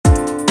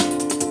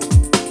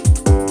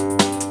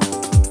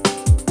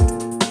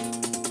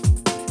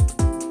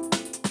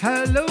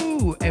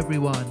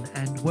everyone,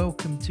 and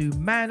welcome to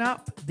Man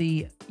Up,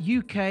 the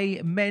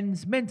UK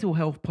men's mental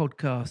health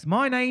podcast.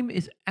 My name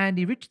is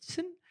Andy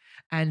Richardson,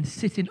 and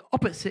sitting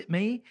opposite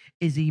me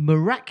is the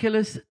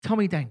miraculous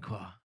Tommy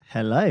Dankwa.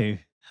 Hello,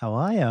 how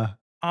are you?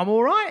 I'm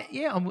all right.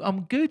 Yeah,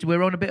 I'm good.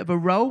 We're on a bit of a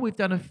roll. We've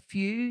done a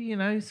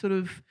few, sort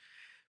of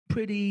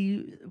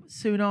pretty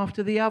soon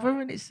after the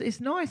other, and it's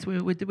nice.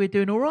 We're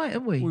doing all right,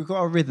 aren't we? We've got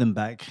our rhythm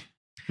back.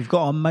 We've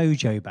got our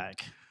mojo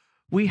back.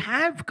 We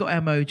have got our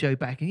mojo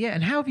back, and yeah.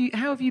 And how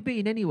have you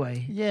been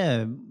anyway?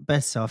 Yeah,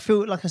 better. I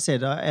feel like I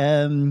said,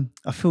 I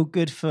feel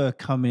good for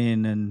coming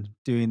in and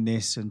doing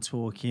this and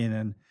talking,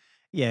 and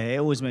yeah, it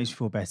always makes me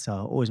feel better.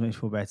 Always makes me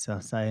feel better.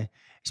 So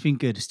it's been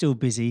good. Still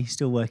busy.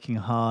 Still working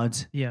hard.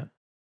 Yeah.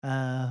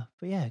 But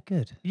yeah,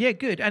 good. Yeah,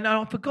 good. And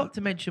I forgot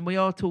to mention, we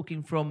are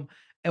talking from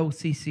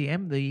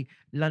LCCM, the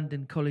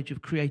London College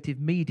of Creative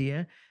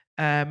Media.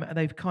 And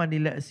they've kindly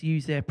let us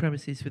use their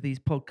premises for these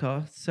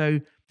podcasts. So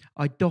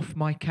I doff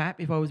my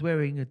cap. If I was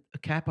wearing a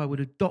cap, I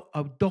would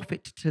doff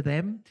it to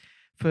them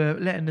for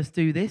letting us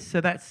do this.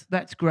 So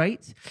that's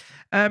great.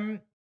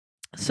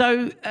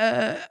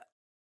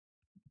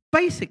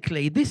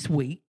 Basically, this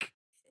week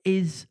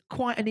is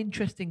quite an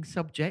interesting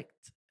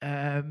subject.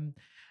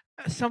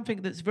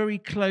 Something that's very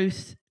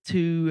close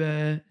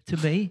to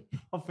me.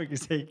 I think you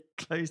say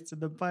close to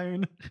the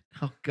bone.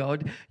 Oh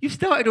God, you've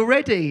started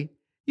already.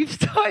 This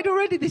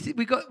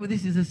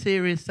is a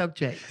serious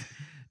subject.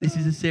 This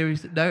is a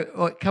serious. No,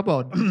 all right, come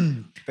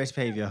on. Best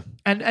behaviour.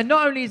 And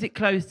not only is it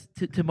close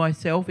to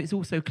myself, it's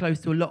also close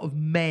to a lot of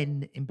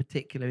men in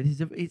particular.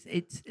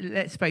 It's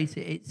let's face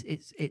it,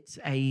 it's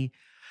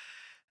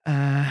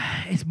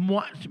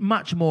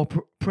much more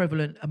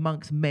prevalent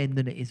amongst men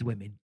than it is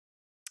women.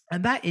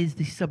 And that is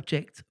the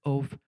subject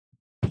of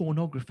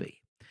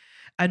pornography.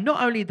 And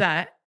not only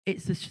that,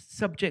 it's the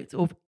subject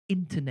of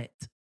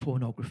internet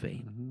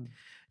pornography. Mm-hmm.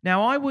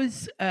 Now, I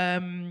was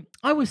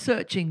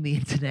searching the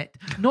internet,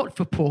 not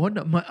for porn,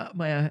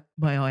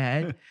 may I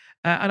add,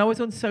 and I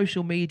was on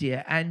social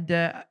media, and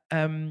a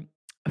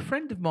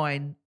friend of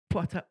mine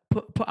put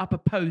up a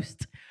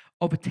post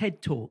of a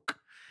TED Talk,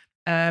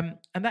 and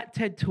that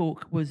TED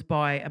Talk was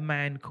by a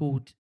man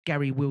called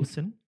Gary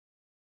Wilson,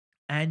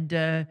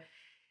 and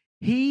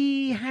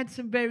he had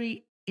some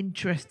very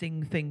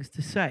interesting things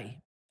to say.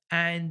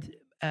 And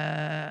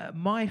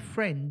my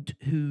friend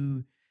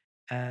who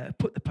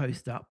put the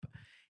post up,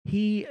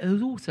 he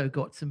has also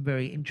got some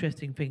very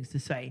interesting things to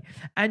say.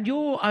 And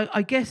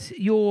I guess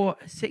you're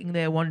sitting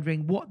there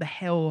wondering what the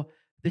hell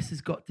this has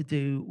got to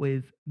do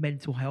with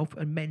mental health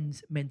and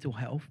men's mental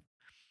health.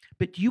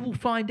 But you will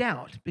find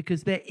out,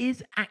 because there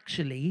is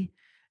actually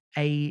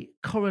a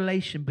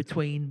correlation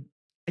between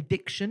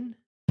addiction,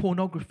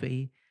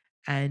 pornography,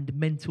 and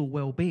mental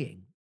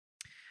well-being.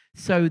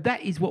 So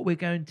that is what we're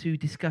going to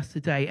discuss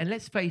today. And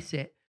let's face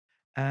it,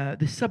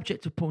 the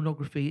subject of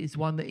pornography is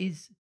one that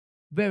is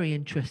very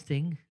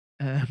interesting.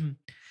 And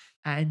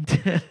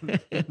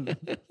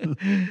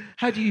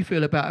how do you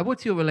feel about it?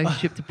 What's your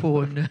relationship to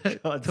porn,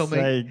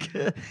 Tommy?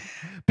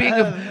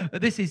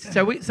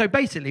 So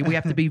basically, we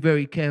have to be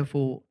very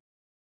careful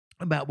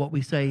about what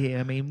we say here.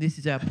 I mean, this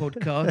is our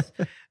podcast.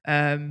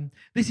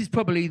 This is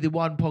probably the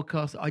one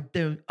podcast I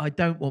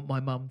don't want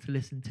my mum to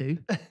listen to.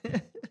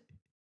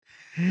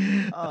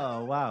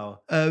 Oh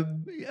wow! I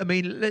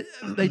mean,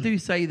 they do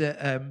say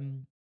that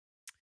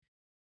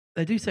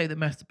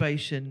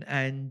masturbation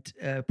and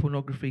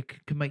pornography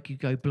can make you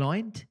go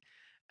blind.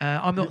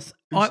 I'm not.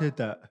 Who said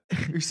that?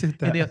 Who said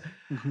that?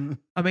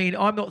 I mean,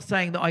 I'm not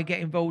saying that I get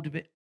involved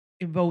in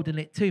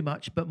it too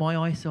much, but my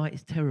eyesight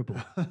is terrible.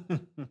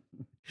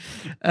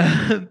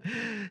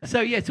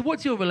 So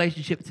what's your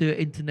relationship to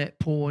internet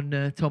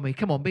porn, Tommy?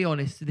 Come on, be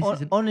honest.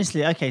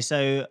 Honestly, okay.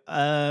 So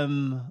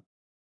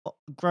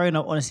growing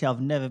up, honestly,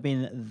 I've never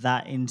been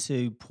that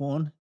into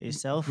porn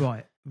itself.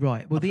 Right.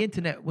 Well, the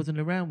internet wasn't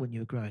around when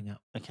you were growing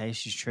up. Okay,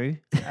 this is true.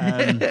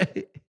 Then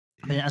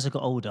as I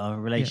got older,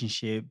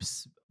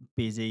 relationships,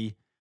 busy,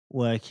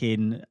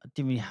 working, I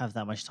didn't really have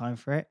that much time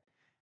for it.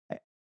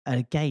 And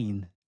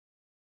again,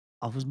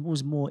 I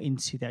was more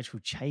into the actual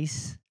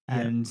chase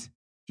and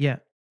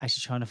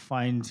actually trying to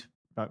find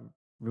like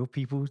real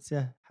people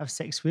to have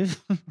sex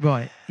with.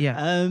 Right.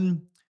 Yeah.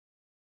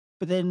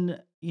 But then,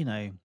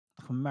 I'm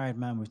a married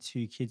man with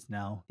 2 kids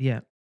now. Yeah.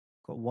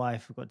 Got a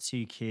wife, I've got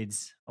 2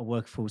 kids, I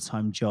work a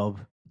full-time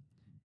job.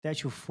 The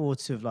actual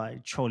thought of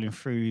like trolling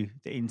through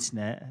the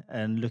internet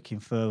and looking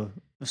for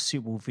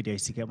suitable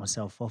videos to get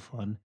myself off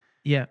on.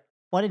 Yeah.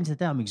 By the end of the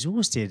day, I'm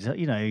exhausted.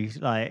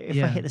 Like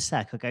if I hit the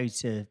sack, I go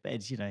to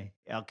bed,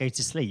 I'll go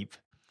to sleep.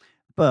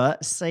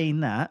 But saying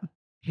that,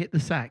 hit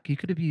the sack. You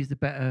could have used a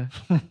better.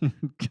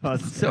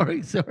 God,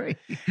 sorry.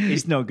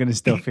 It's not going to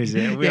stop, is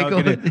it? We're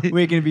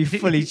going to be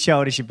fully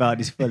childish about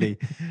this fully.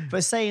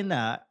 But saying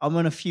that, I'm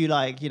on a few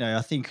I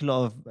think a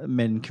lot of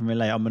men can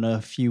relate. I'm on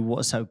a few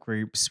WhatsApp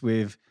groups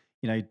with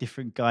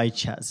different guy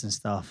chats and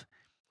stuff.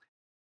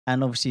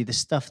 And obviously the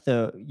stuff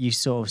that you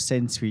sort of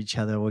send to each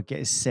other or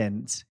get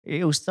sent,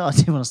 it all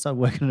started when I started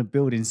working on a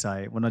building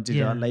site, when I did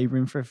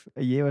labouring for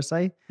a year or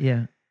so.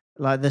 Yeah.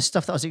 Like the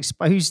stuff that I was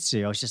exposed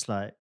to, I was just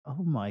like,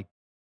 oh my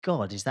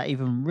God, is that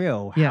even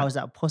real? Yeah. How is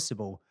that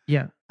possible?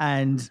 Yeah.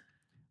 And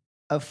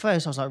at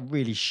first I was like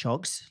really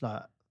shocked,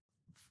 like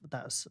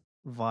that's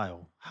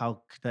vile.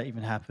 How could that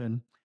even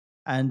happen?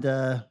 And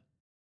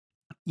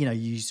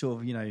you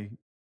sort of, you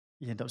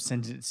end up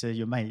sending it to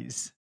your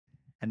mates,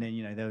 and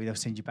then they'll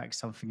send you back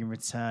something in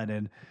return.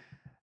 And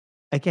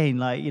again,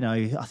 like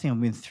I think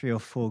I'm in 3 or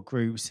 4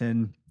 groups,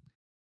 and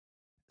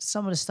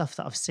some of the stuff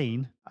that I've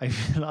seen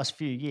over the last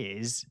few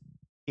years,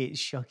 it's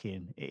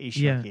shocking. It is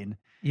Yeah. shocking.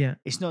 Yeah.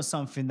 It's not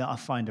something that I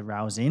find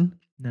arousing.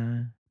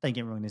 No. Don't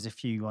get me wrong. There's a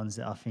few ones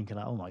that I think are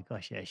like, oh my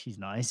gosh, yeah, she's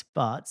nice,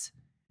 but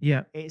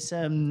Yeah. it's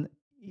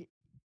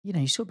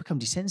you sort of become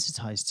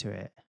desensitized to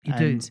it, You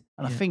do. and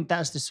I Yeah. think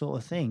that's the sort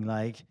of thing.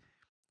 Like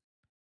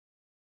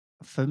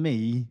for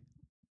me,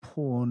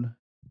 porn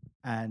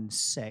and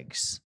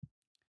sex,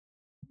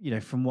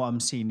 from what I'm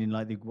seeing in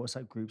like the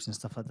WhatsApp groups and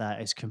stuff like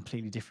that, it's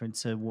completely different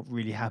to what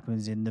really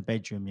happens in the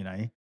bedroom.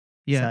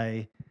 Yeah. So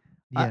I,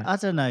 Yeah. I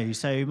don't know.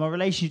 So my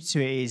relationship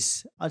to it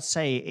is, I'd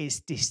say it's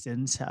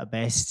distant at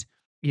best.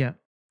 Yeah.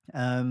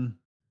 Um,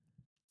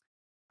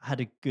 I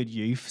had a good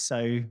youth,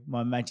 so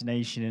my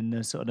imagination and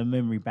the sort of the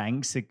memory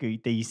banks are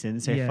good,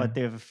 decent. So if I Yeah.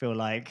 do ever feel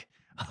like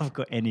I've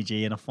got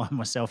energy and I find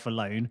myself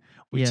alone,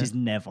 which Yeah. is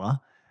never,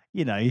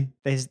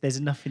 there's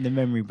enough in the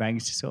memory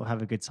banks to sort of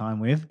have a good time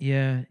with.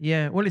 Yeah.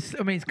 Yeah. Well,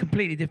 it's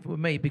completely different with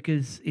me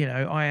because,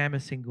 I am a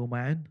single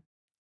man.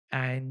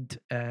 And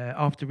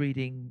after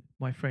reading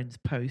my friend's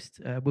post,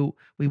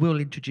 we will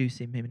introduce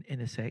him in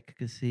a sec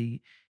because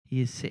he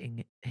is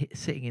sitting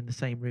in the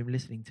same room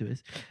listening to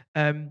us.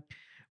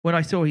 When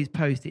I saw his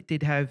post, it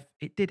did have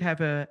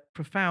a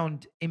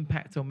profound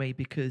impact on me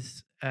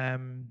because I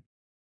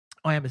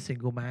am a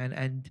single man,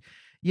 and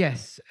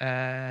yes,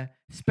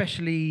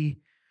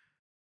 especially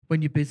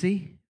when you're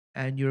busy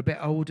and you're a bit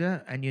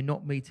older and you're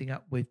not meeting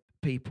up with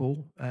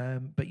people,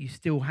 but you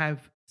still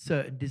have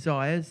certain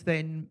desires,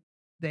 then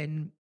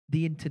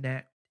the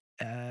internet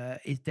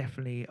is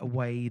definitely a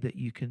way that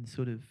you can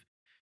sort of,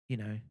 you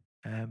know,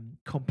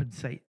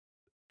 compensate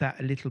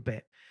that a little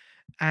bit.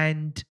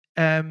 And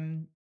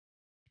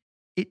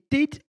it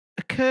did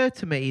occur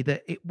to me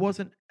that it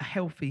wasn't a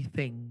healthy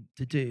thing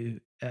to do,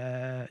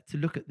 to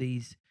look at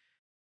these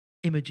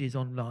images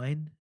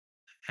online.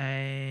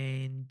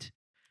 And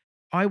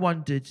I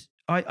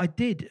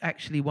did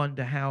actually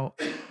wonder how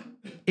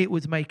it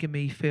was making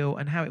me feel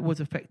and how it was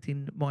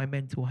affecting my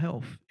mental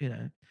health.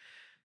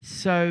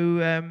 So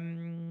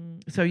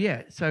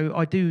yeah, so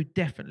I do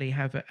definitely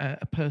have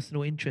a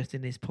personal interest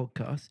in this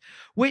podcast,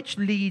 which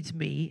leads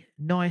me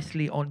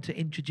nicely on to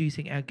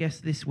introducing our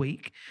guest this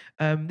week.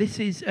 This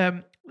is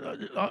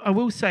I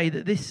will say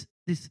that this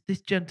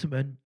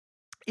gentleman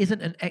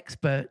isn't an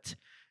expert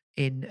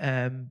in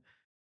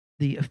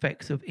the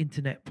effects of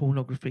internet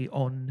pornography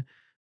on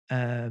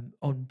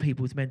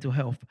people's mental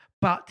health,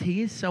 but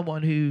he is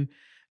someone who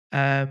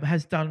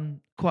has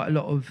done quite a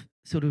lot of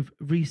sort of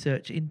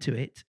research into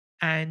it,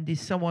 and is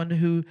someone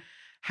who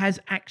has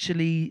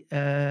actually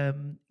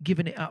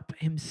given it up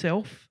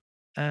himself,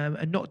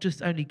 and not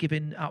just only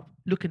given up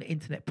looking at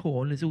internet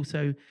porn, has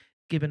also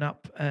given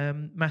up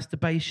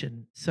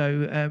masturbation.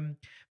 So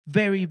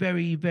very,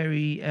 very,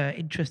 very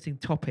interesting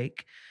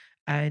topic.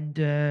 And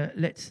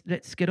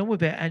let's get on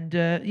with it. And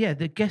yeah,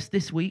 the guest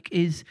this week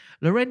is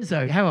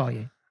Lorenzo. How are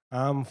you?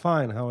 I'm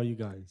fine. How are you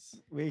guys?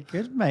 We're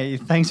good,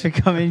 mate. Thanks for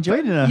coming and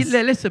joining us.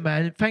 Listen,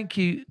 man, thank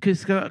you,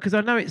 because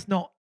I know it's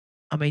not.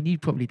 I mean, you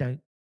probably don't.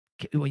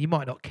 Well, you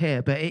might not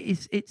care, but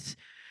it's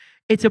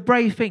a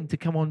brave thing to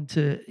come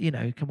onto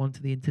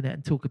the internet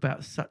and talk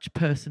about such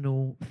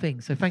personal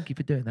things. So thank you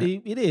for doing that.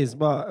 It is,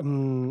 but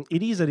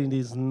it is and it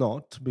is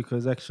not,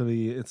 because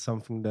actually it's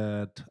something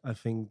that I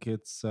think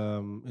it's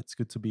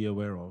good to be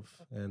aware of.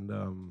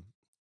 And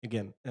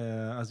again,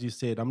 as you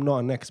said, I'm not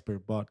an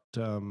expert, but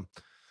I'm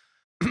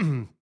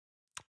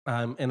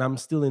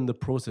still in the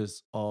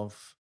process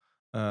of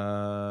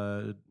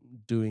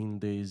doing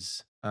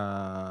this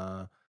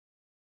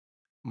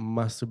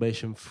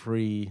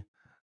masturbation-free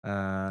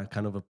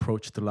kind of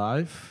approach to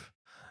life,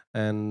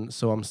 and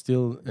so I'm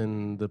still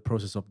in the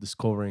process of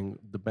discovering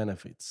the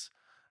benefits.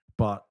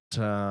 But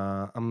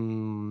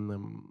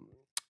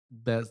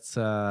that's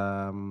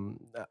I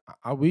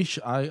wish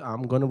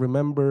I'm gonna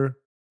remember.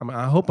 I mean,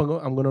 I hope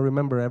I'm gonna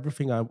remember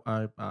everything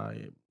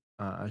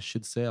I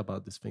should say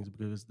about these things,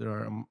 because there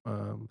are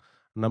a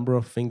number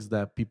of things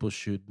that people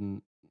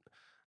should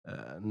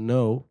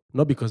know,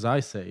 not because I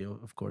say,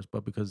 of course,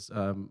 but because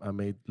I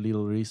made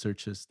little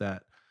researches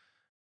that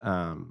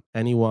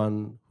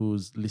anyone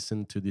who's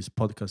listened to this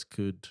podcast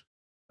could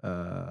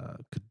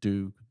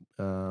do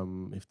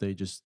if they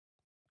just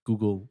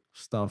Google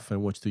stuff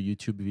and watch the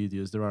YouTube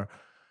videos. There are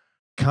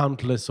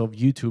countless of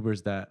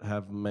YouTubers that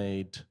have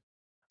made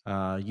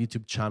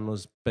YouTube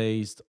channels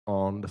based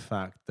on the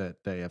fact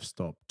that they have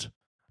stopped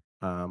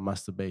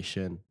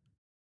masturbation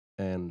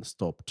and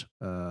stopped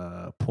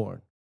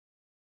porn.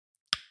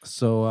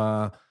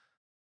 So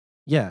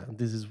yeah,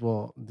 this is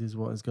what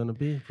it's gonna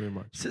be pretty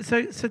much.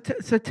 So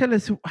tell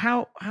us,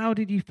 how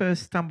did you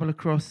first stumble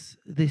across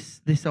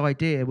this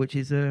idea, which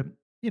is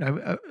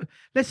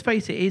let's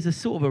face it, it is a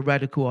sort of a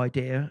radical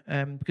idea,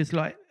 because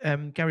like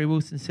Gary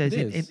Wilson says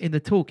in the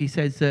talk, he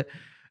says that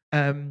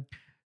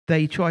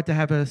they tried to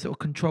have a sort of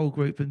control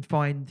group and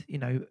find,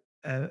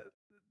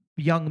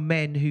 young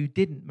men who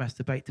didn't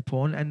masturbate to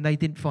porn, and they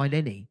didn't find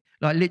any.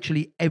 Like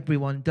literally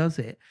everyone does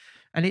it.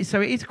 And it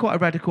is quite a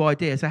radical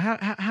idea. So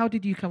how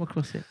did you come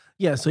across it?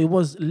 Yeah, so it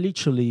was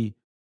literally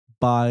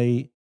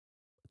by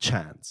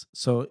chance.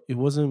 So it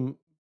wasn't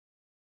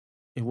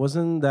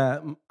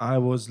that I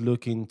was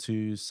looking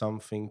to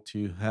something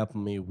to help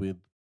me with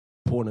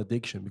porn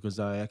addiction, because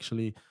I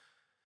actually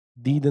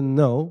didn't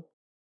know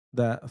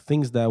that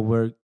things that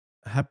were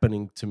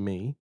happening to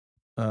me.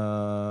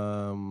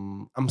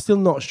 I'm still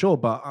not sure,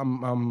 but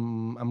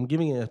I'm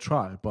giving it a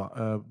try.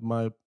 But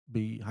might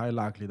be high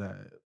likely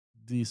that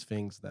these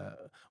things that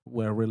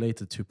were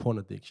related to porn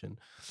addiction.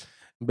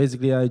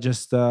 Basically, I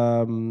just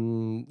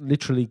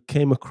literally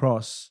came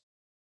across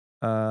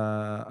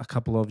a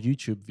couple of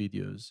YouTube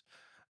videos.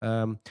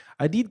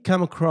 I did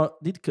come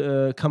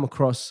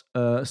across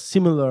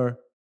similar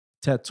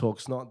TED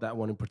talks, not that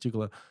one in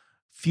particular,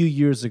 few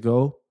years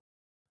ago,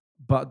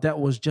 but that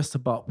was just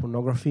about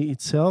pornography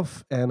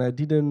itself, and I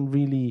didn't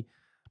really,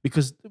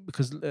 because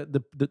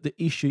the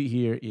issue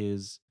here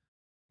is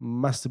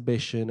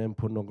masturbation and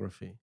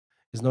pornography.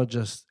 It's not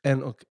just,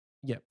 and okay,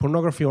 yeah,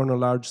 pornography on a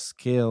large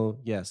scale,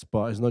 yes,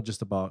 but it's not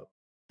just about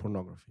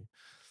pornography.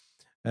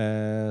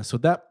 So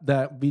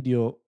that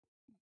video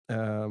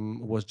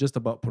was just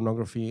about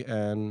pornography,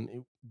 and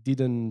it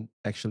didn't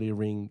actually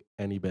ring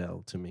any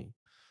bell to me.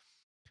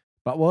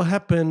 But what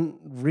happened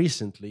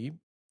recently,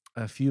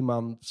 a few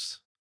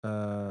months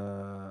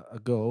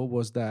ago,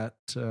 was that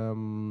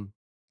so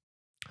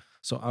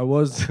I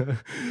was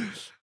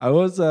I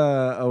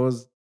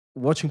was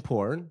watching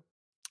porn,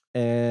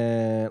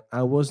 and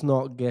I was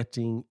not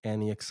getting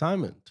any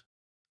excitement.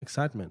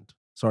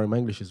 Sorry, my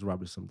English is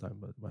rubbish sometimes,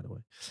 but by the way.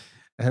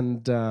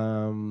 And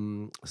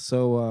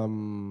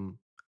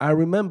I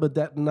remember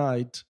that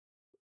night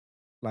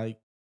like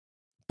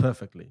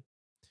perfectly,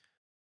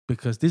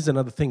 because this is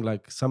another thing.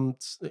 Like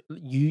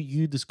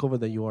you discover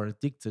that you are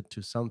addicted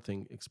to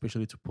something,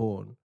 especially to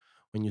porn,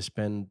 when you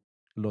spend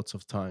lots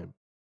of time.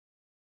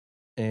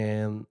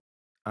 And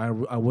I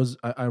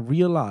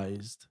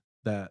realized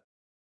that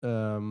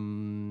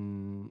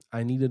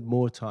I needed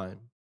more time.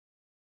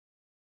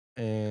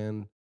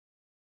 And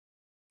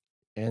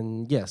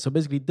yeah, so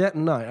basically that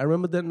night, I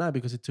remember that night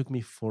because it took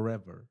me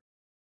forever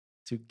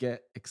to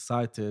get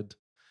excited.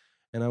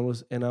 And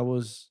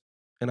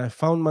I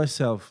found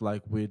myself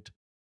like with,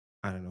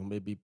 I don't know,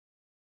 maybe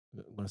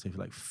I'm gonna say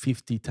like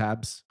 50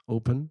 tabs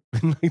open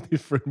in like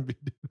different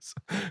videos.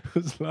 It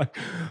was like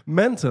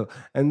mental,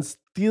 and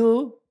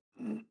still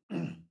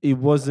it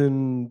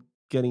wasn't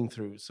getting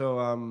through.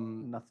 So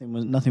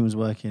nothing was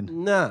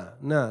working. nah.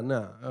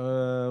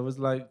 It was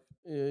like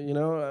and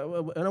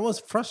I was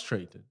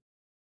frustrated.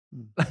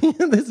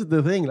 This is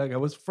the thing. Like I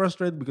was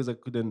frustrated because I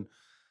couldn't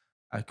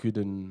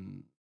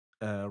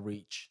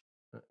reach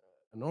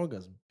an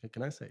orgasm.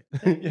 Can I say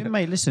it? Yeah.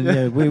 Mate, listen.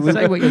 Yeah, we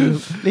Say what you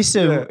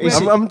listen.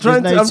 Yeah. I'm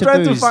trying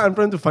to find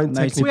No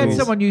technical. We had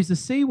someone use the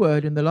C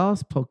word in the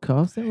last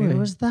podcast, didn't we? Who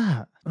was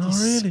that? Oh,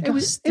 really? It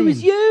was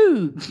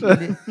you.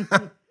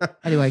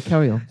 Anyway,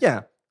 carry on.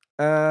 Yeah.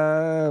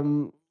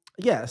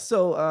 Yeah.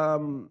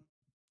 So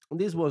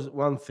this was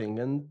one thing,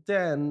 and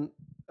then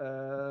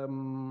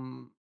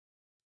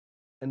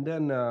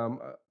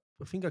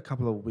I think a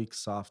couple of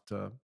weeks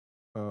after,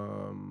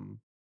 um,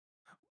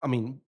 I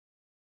mean,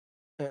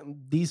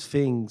 these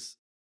things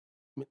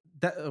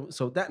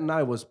so that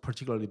night was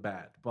particularly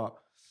bad, but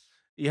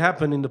it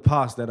happened in the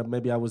past that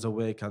maybe I was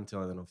awake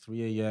until, I don't know,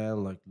 3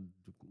 a.m. like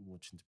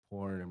watching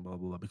porn and blah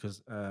blah blah.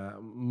 Because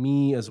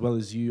me as well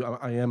as you,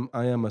 I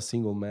am a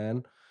single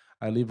man.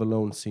 I live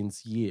alone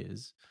since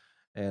years,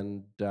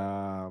 and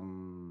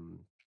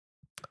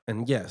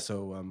yeah,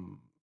 so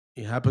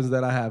it happens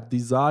that I have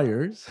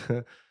desires.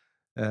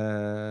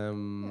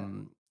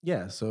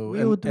 Yeah, so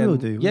we all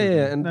do.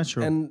 yeah, and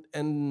natural.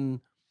 and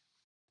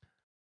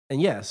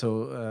yeah,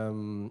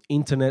 so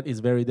internet is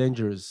very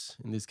dangerous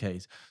in this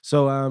case.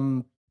 So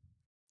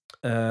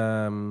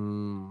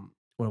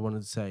what I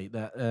wanted to say,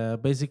 that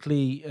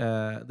basically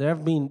there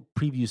have been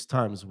previous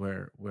times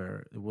where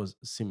it was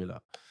similar,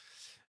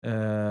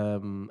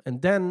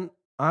 and then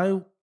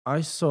I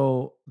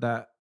saw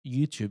that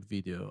YouTube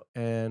video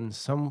and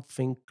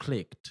something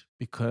clicked,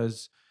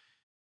 because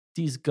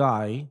this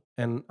guy,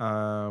 and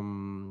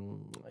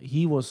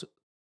he was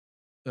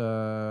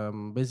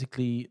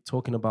basically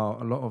talking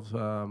about a lot of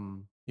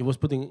he was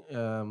putting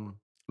a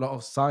lot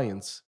of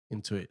science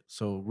into it,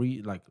 so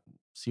like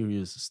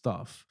serious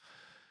stuff.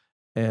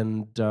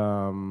 And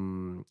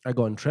I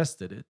got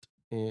interested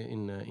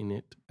in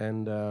it,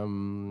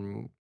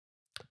 and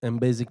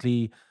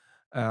basically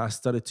I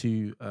started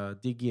to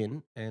dig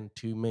in and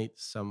to make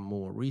some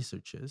more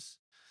researches.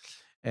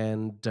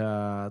 And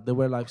there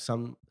were like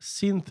some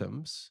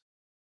symptoms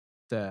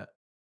that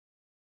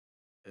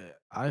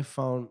I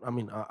found. I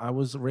mean, I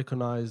was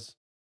recognize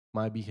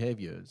my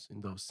behaviors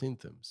in those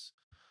symptoms.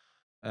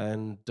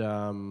 And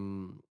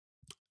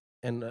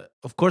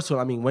of course, well,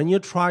 I mean, when you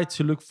try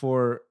to look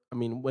for, I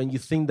mean, when you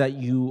think that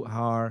you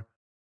are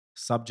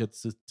subject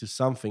to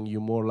something,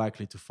 you're more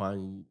likely to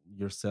find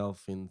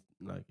yourself in,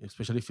 like,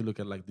 especially if you look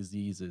at like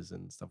diseases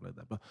and stuff like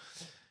that. But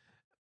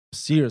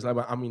serious,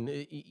 I mean,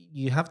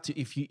 you have to,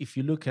 if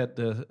you look at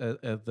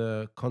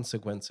the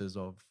consequences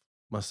of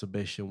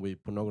masturbation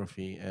with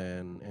pornography,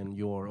 and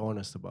you're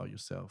honest about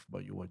yourself,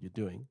 about what you're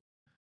doing.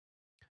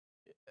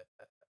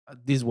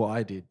 This is what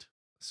I did.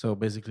 So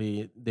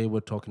basically, they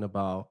were talking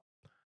about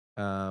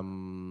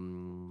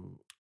um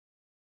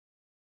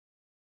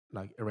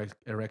like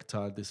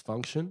erectile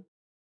dysfunction.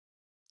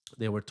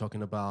 They were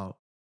talking about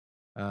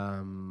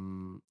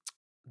um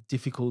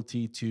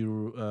difficulty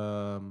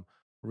to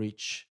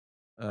reach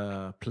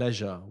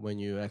pleasure when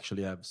you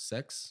actually have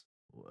sex.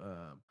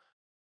 um,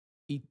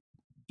 it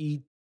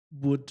it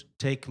would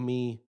take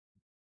me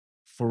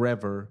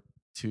forever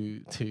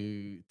to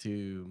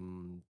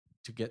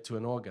get to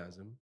an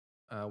orgasm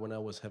when I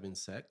was having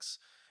sex,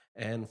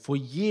 and for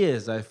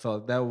years I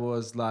felt that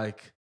was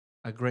like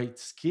a great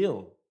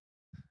skill.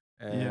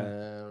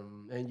 Yeah.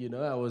 And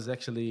I was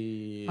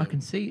actually I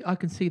can see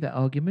that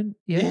argument.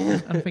 Yeah,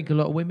 and I think a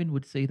lot of women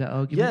would see that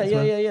argument yeah, as yeah,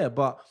 well. yeah, yeah.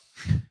 But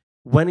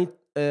when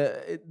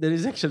there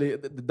is actually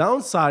the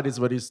downside is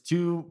when it's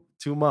too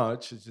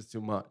much. It's just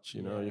too much.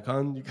 You Yeah. you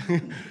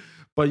can't.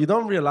 But you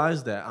don't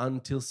realize that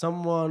until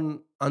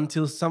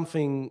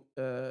something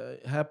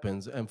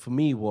happens. And for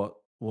me, what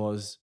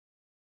was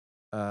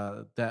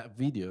that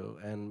video,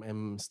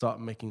 and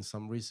start making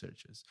some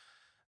researches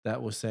that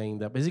was saying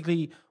that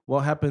basically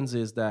what happens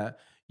is that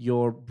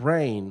your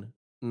brain,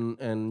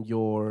 and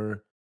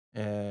your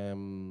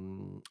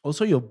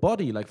also your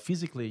body, like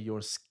physically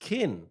your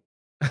skin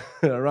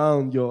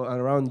around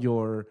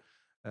your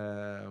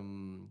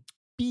um,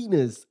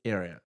 penis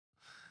area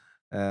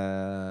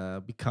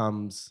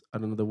becomes, I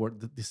don't know the word,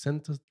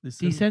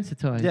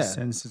 Desensitized. yeah,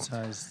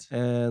 Sensitized.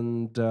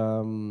 and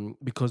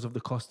because of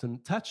the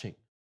constant touching,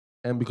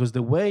 and because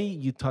the way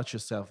you touch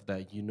yourself,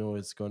 that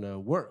it's gonna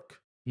work.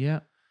 Yeah.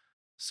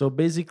 So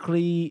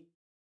basically,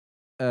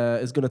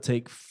 it's gonna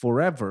take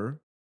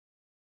forever,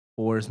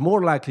 or it's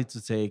more likely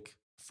to take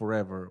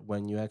forever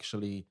when you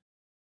actually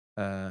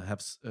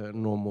have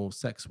normal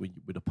sex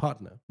with a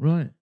partner.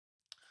 Right.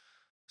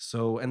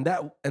 So, and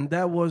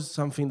that was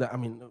something that, I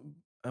mean,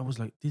 I was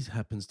like, this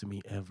happens to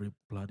me every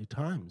bloody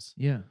times.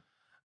 Yeah.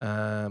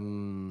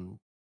 Um,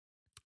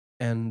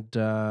 and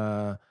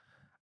I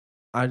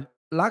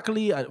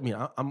luckily, I mean,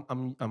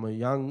 I'm a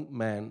young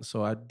man,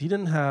 so I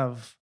didn't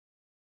have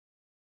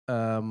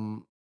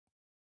um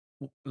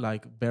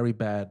like very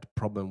bad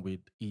problem with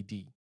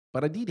ED,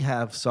 but I did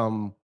have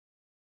some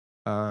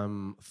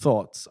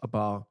thoughts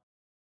about,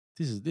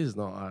 this is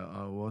not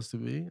how I was to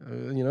be,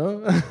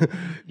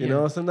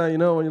 Yeah. sometimes,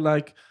 when you're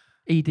like,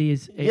 ED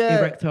is yeah,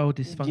 erectile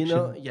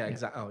dysfunction. yeah,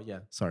 exactly. Oh, yeah,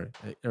 sorry,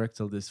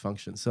 erectile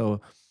dysfunction.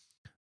 So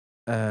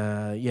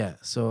yeah,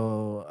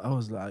 so I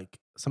was like,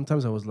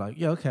 sometimes I was like,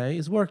 yeah, okay,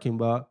 it's working,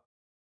 but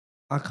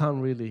I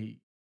can't really,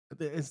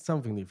 it's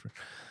something different.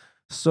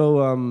 So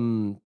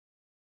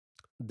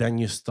then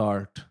you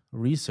start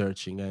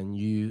researching, and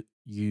you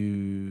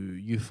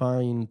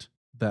find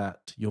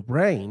that your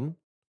brain,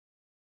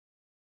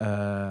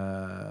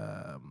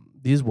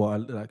 this is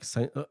what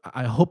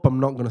I hope I'm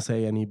not going to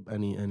say anything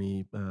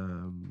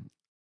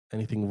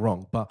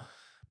wrong, but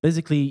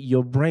basically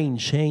your brain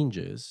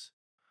changes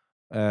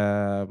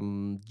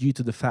due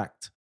to the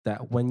fact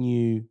that when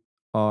you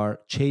are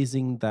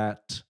chasing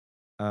that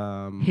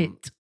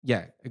Hit.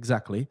 yeah,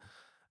 exactly,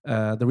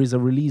 there is a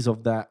release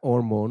of that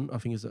hormone. I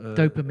think it's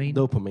Dopamine.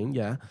 Dopamine,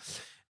 yeah.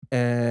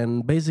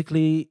 And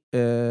basically,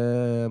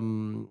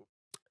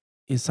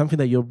 is something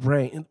that your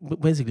brain,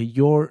 basically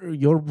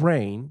your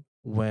brain,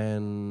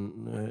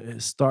 when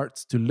it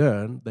starts to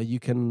learn that you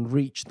can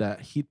reach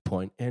that hit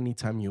point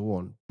anytime you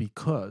want,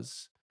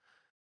 because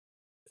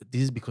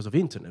this is because of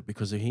internet,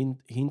 because the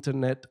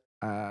internet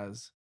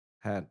has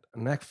had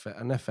an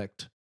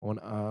effect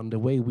on the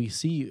way we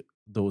see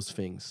those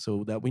things,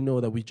 so that we know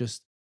that we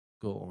just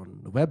go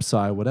on the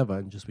website, whatever,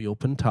 and just we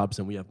open tabs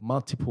and we have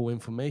multiple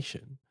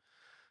information.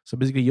 So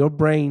basically your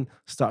brain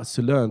starts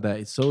to learn that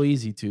it's so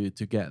easy to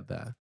get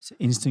that. It's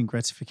instant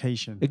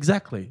gratification.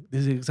 Exactly.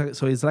 This is exactly.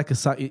 So it's like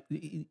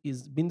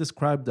it's been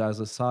described as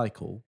a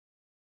cycle.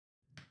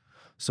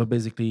 So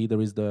basically, there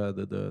is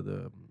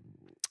the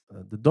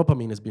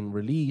dopamine has been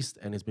released,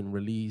 and it's been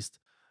released,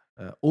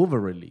 over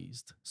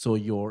released. So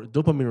your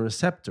dopamine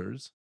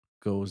receptors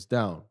goes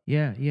down.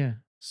 Yeah. Yeah.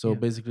 So Yeah.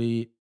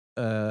 basically,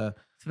 So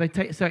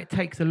it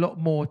takes a lot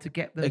more to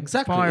get them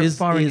exactly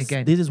firing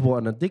again. This is what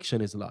an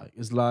addiction is like.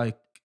 It's like,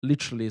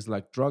 literally, it's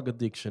like drug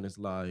addiction. It's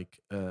like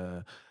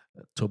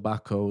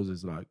tobaccos.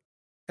 Is like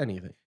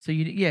anything. So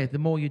the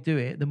more you do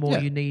it, the more Yeah.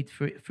 you need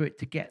for it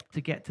to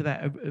get to that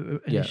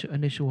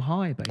initial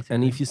high, basically.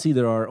 And if you see,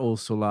 there are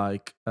also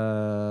like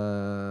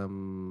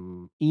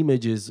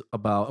images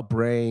about a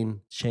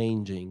brain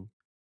changing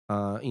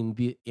in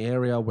the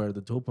area where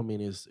the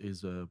dopamine is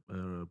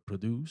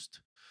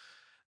produced,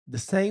 the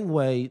same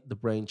way the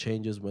brain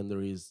changes when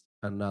there is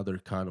another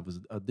kind of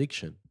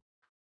addiction.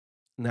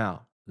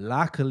 Now,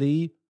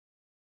 luckily,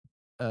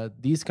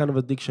 this kind of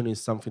addiction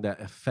is something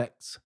that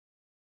affects.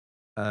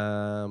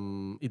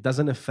 It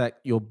doesn't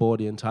affect your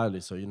body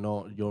entirely, so you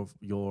know your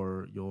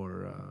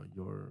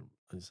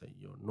how do you say,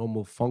 your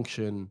normal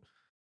function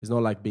is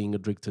not like being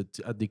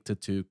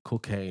addicted to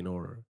cocaine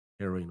or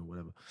heroin or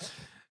whatever.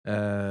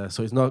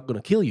 So it's not going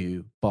to kill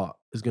you, but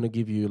it's going to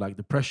give you like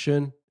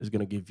depression. It's going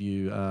to give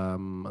you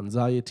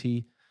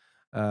anxiety,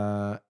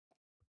 uh,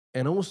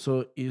 and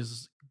also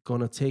is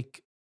going to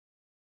take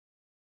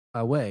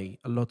away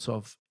a lot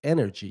of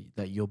energy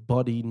that your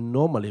body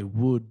normally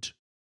would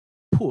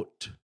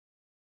put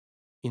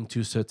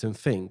into certain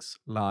things,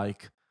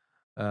 like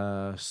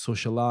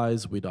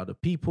socialize with other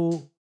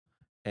people.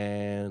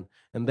 And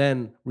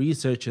then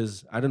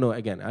researchers, I don't know,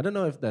 again, I don't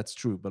know if that's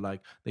true, but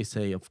like they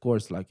say, of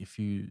course, like if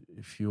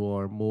you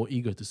are more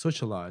eager to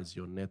socialize,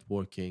 your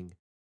networking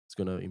is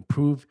going to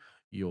improve,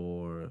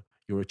 your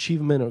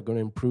achievement are going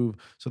to improve.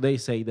 So they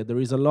say that there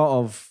is a lot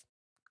of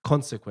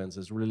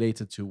consequences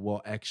related to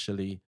what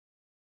actually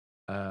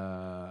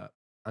uh,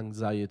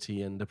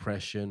 anxiety and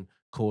depression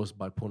caused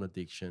by porn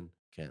addiction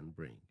can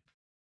bring.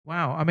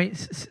 Wow. I mean,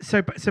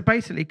 so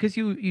basically, because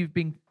you've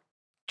been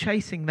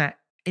chasing that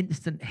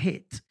instant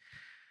hit,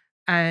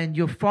 and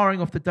you're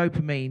firing off the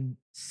dopamine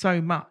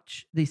so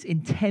much, this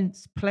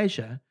intense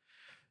pleasure,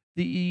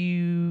 that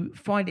you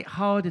find it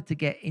harder to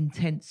get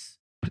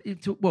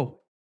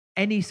well,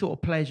 any sort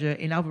of pleasure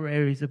in other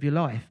areas of your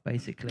life,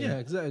 basically. Yeah,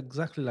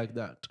 exactly like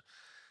that.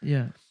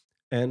 Yeah.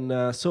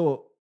 And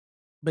so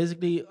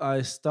basically,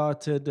 I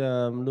started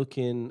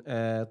looking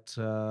at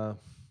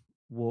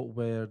what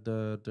were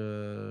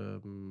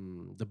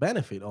the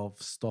benefit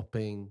of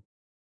stopping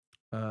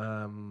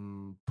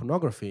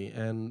pornography,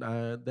 and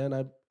then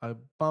I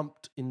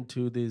bumped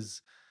into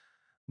this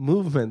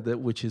movement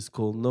which is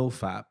called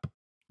NoFap.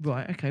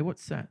 Right. Okay.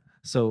 What's that?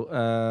 So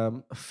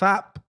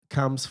FAP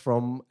comes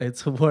from,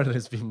 it's a word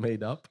that's been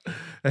made up,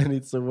 and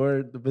it's a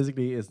word that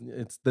basically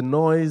it's the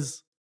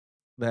noise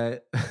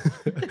that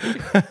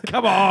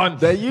Come on,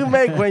 that you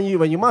make when you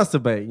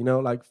masturbate, you know,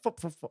 like fop,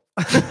 fop, fop.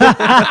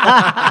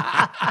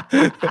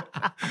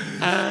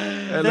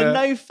 And, the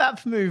no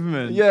fap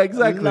movement. yeah,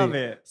 exactly. I love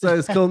it. So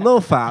it's called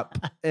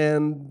NoFap,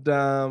 and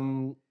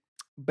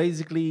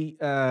basically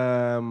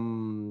there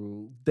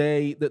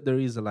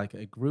is like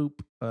a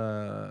group,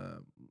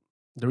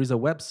 there is a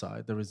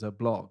website, there is a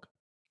blog.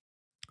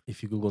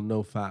 If you Google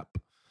NoFap,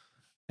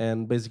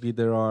 and basically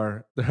there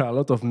are a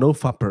lot of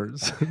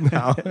no-fappers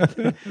now.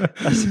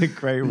 That's a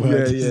great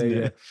word, isn't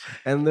it?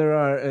 And there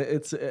are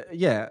this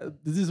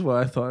is what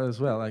I thought as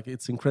well. Like,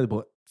 it's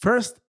incredible.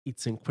 First,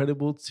 it's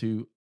incredible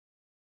to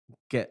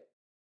get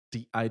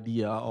the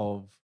idea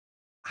of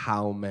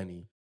how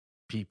many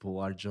people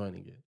are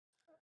joining it.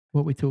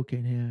 what are we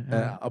talking here?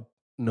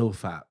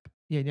 NoFap.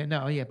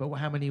 Yeah. But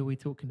how many are we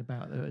talking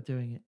about that are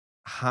doing it?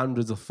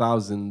 Hundreds of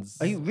thousands.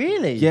 Are you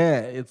really? Yeah,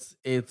 it's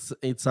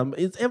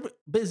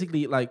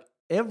basically like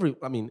I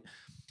mean,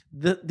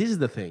 this is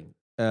the thing.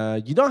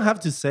 You don't have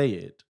to say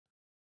it,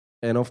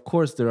 and of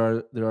course there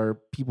are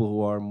people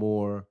who are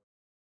more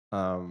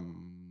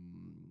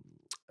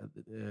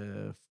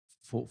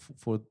for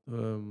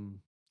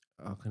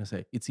how can I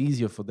say, it's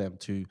easier for them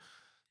to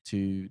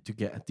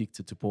get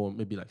addicted to porn,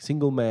 maybe like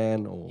single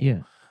men or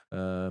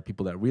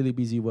people that are really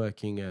busy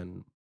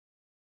working.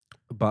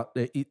 But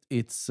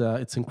it's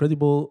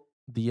incredible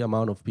the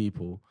amount of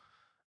people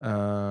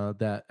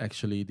that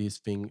actually this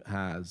thing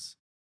has.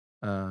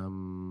 The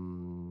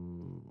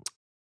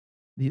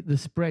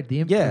spread, the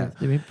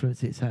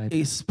influence it's had.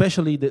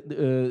 Especially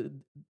the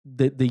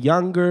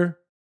younger,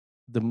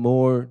 the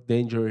more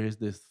dangerous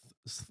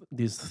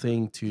this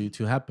thing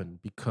to happen.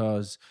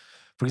 Because,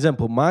 for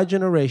example, my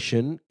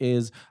generation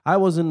I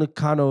was in a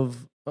kind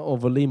of a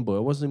limbo.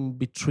 I was in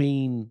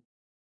between,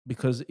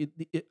 because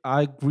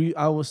I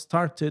was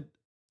started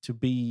to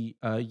be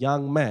a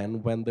young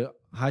man when the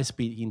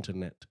high-speed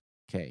internet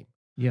came.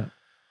 Yeah.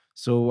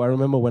 So I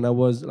remember when I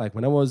was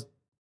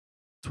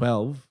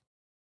 12,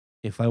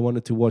 if I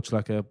wanted to watch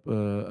like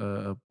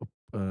a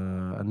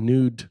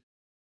nude,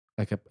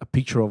 like a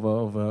picture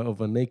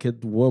of a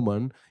naked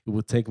woman, it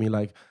would take me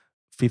like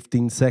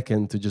 15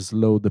 seconds to just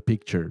load the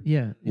picture.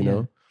 Yeah. You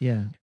know?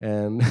 Yeah.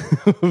 And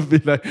it would be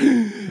like,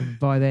 and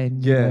by then,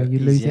 you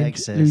lose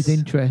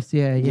interest.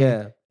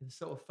 Yeah. The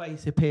sort of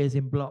face appears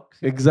in blocks.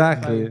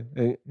 Exactly.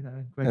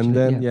 And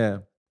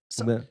then,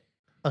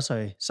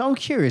 sorry. So I'm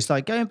curious,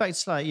 like going back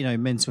to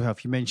mental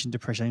health, you mentioned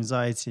depression,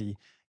 anxiety.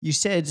 You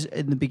said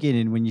in the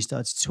beginning when you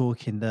started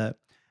talking that,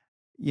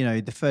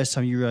 the first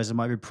time you realized there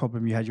might be a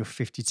problem, you had your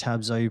 50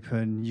 tabs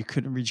open, you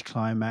couldn't reach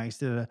climax.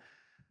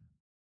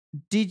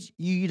 Did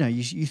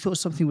you thought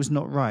something was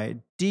not right?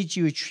 Did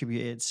you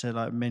attribute it to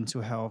like mental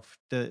health?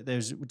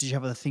 Did you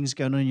have other things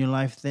going on in your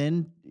life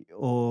then,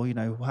 or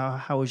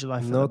how was your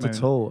life? Not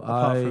at all.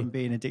 Apart from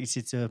being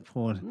addicted to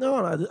porn.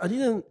 No, I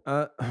didn't.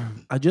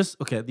 I just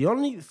The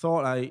only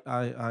thought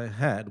I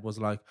had was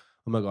like,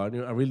 oh my god,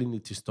 I really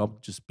need to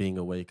stop just being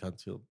awake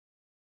until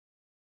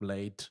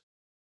late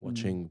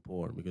watching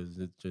porn, because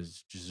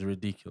it's just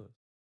ridiculous.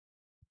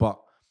 But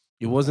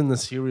It wasn't a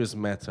serious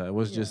matter. It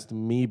was just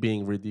me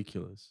being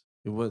ridiculous.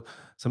 It was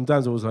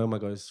sometimes it was like, oh my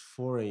god, it's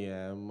 4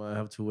 a.m. I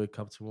have to wake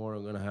up tomorrow.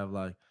 I'm gonna have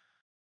like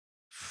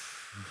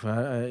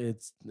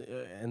it's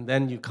and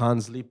then you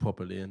can't sleep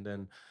properly, and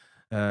then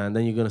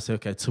you're gonna say,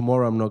 okay,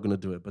 tomorrow I'm not gonna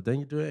do it. But then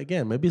you do it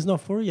again. Maybe it's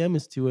not 4 a.m.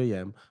 It's 2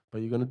 a.m.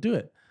 But you're gonna do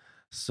it.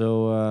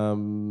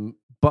 So,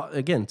 but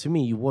again, to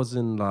me, it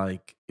wasn't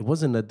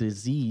a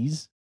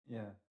disease.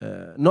 Yeah.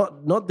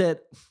 Not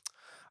that.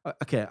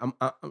 Okay,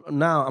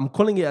 I'm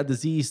calling it a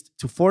disease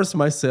to force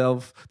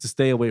myself to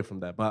stay away from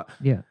that. But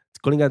Yeah.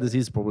 calling it a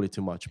disease is probably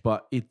too much.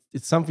 But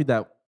it's something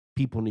that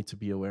people need to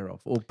be aware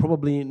of, or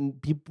probably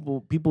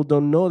people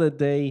don't know that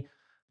they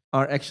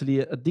are actually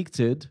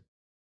addicted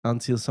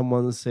until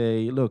someone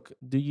say, "Look,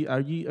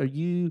 are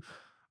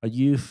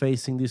you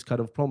facing these kind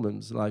of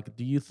problems? Like,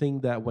 do you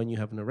think that when you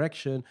have an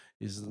erection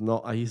is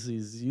not as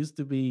it used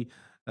to be?"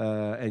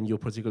 And you're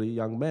particularly a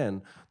young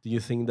man, do you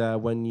think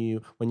that when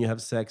you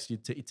have sex,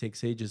 it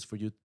takes ages for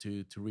you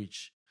to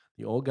reach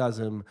the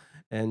orgasm,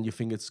 and you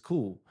think it's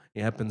cool?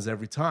 It happens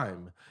every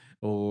time,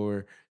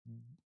 or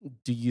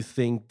do you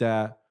think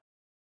that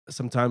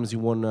sometimes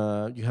you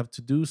have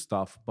to do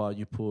stuff, but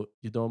you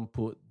don't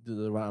put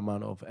the right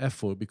amount of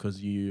effort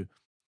because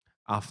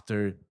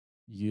after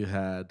you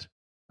had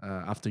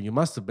after you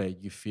masturbate,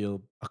 you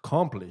feel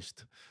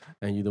accomplished,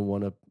 and you don't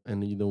want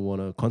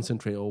to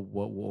concentrate on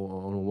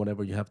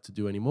whatever you have to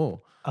do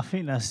anymore. I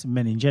think that's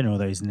men in general,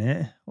 though, isn't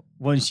it?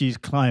 Once you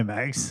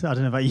climax, I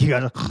don't know about you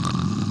guys.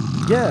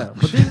 Yeah,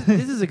 but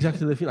this is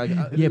exactly the thing. Like,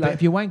 but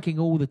if you're wanking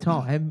all the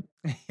time,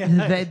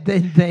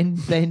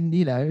 then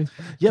you know.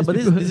 Yeah, but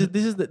this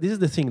is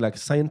the thing. Like,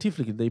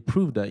 scientifically, they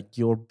prove that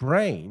your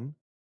brain,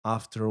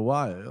 after a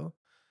while,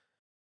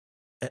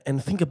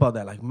 and think about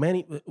that. Like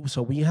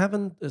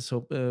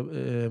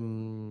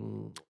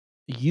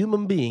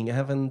human being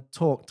haven't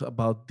talked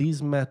about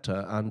this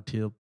matter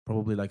until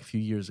probably like a few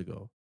years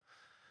ago.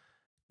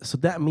 So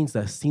that means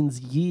that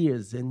since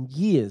years and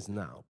years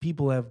now,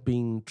 people have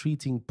been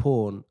treating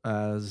porn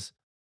as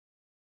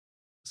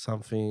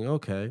something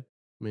okay.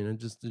 I mean, I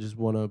just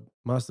want to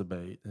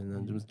masturbate, and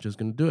I'm just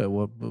going to do it.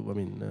 I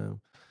mean,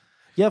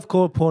 yeah, of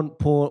course,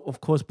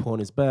 porn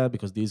is bad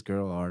because these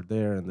girls are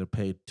there and they're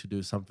paid to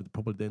do something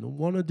probably they don't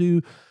want to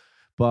do.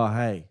 But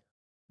hey,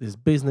 this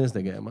business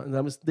they get. Not.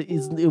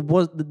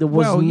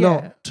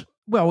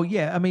 Well,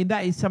 yeah. I mean,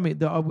 that is something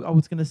that I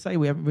was going to say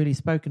we haven't really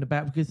spoken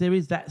about, because there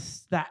is that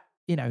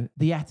you know,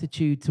 the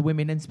attitude to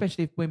women, and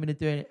especially if women are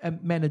doing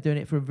it, men are doing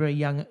it for a very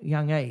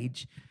young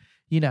age.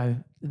 You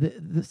know,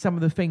 some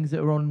of the things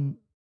that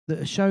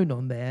are shown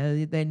on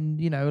there, then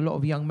you know a lot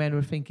of young men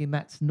are thinking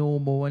that's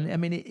normal, and I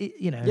mean,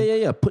 you know,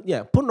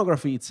 yeah.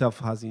 Pornography itself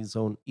has its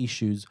own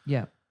issues.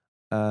 Yeah.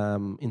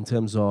 In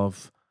terms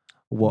of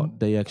what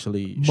they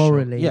actually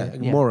morally,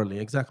 morally,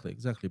 exactly.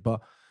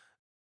 But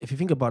if you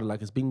think about it,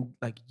 like, it's been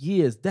like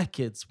years,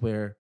 decades,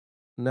 where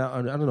now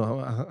I don't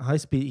know, high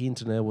speed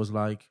internet was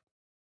like,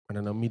 I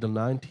don't know, middle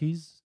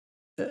 90s.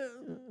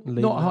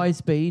 Not high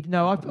speed.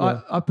 No,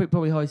 I put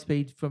probably high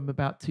speed from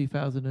about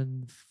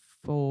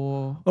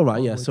 2004. All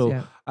right, yeah.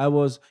 So I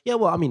was,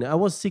 well, I mean, I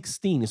was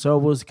 16, so I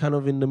was kind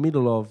of in the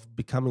middle of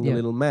becoming a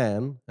little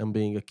man and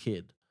being a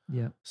kid.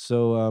 Yeah.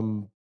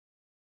 So,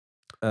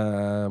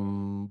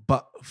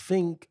 but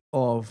think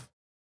of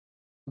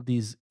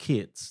these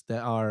kids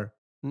that are,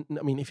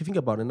 I mean, if you think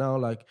about it now,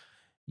 like,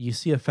 you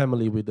see a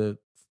family with a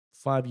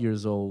 5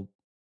 years old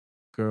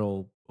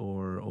girl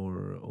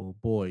or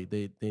boy,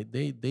 they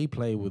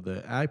play with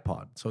the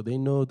iPod, so they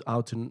know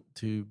how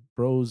to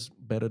browse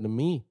better than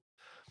me.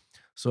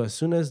 So as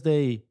soon as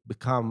they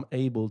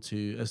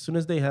as soon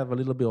as they have a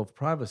little bit of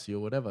privacy or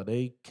whatever,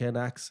 they can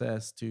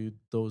access to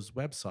those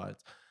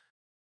websites,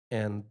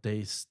 and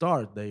they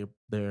start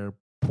their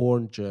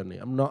porn journey.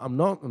 I'm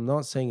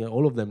not saying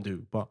all of them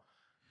do, but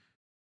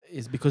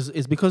it's because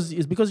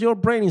your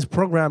brain is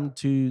programmed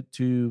to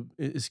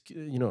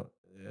you know,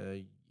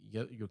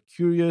 you're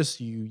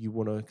curious, you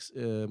want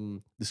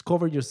to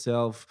discover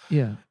yourself,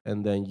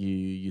 and then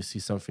you see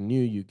something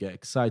new, you get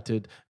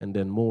excited, and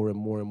then more and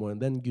more and more, and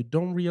then you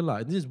don't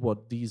realize, this is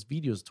what these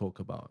videos talk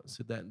about,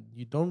 so that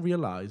you don't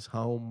realize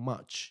how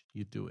much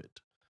you do it.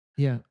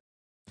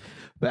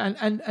 But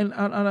and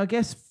I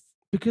guess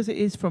because it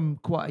is from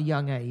quite a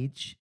young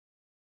age,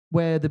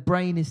 where the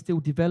brain is still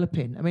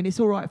developing. I mean, it's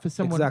all right for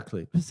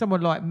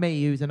someone like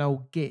me who's an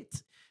old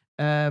git.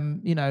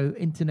 You know,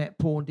 internet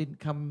porn didn't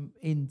come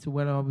into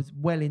when I was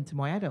well into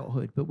my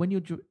adulthood. But when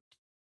your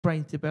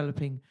brain's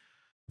developing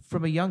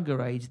from a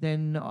younger age,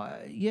 then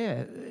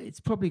it's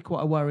probably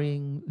quite a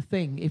worrying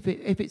thing. If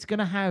it's going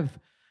to have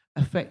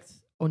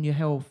effects on your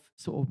health,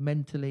 sort of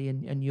mentally,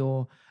 and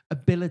your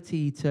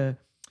ability to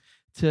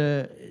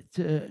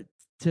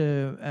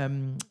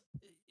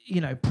you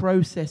know,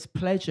 process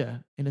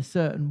pleasure in a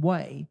certain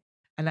way,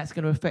 and that's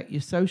going to affect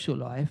your social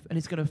life, and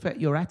it's going to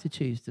affect your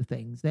attitudes to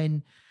things,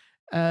 then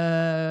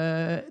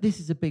this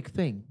is a big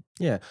thing.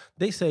 Yeah,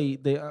 they say,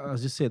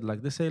 as you said,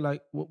 like, they say,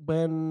 like,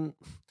 when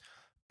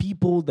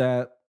people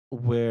that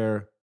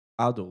were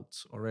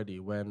adults already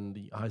when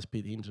the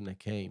high-speed internet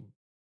came,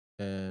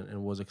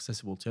 and was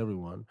accessible to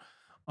everyone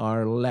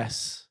are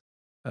less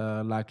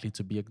likely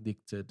to be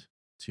addicted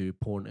to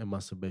porn and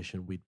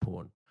masturbation with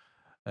porn,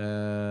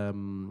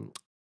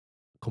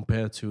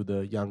 compared to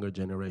the younger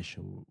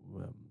generation.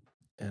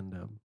 And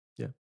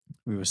yeah.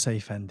 We were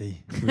safe,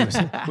 Andy.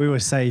 We were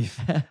safe.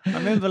 I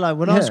remember, like,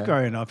 when I was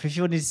growing up, if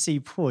you wanted to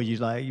see porn,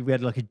 we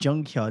had like a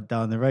junkyard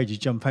down the road. You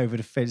jump over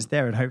the fence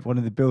there and hope one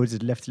of the builders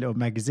had left a little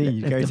magazine.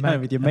 You go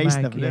down with your mates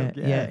and have a look.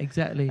 Yeah,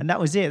 exactly. And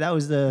that was it. That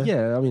was the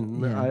I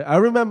mean, I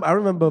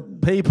remember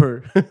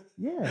paper.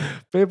 yeah,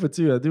 paper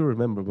too. I do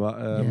remember, but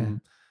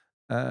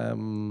I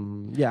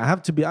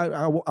have to be.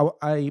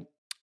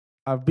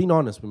 I've been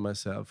honest with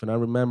myself, and I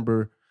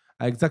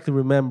exactly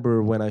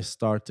remember when I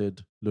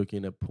started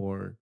looking at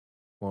porn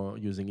or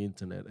using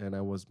internet, and I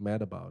was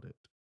mad about it.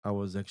 I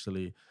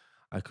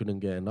couldn't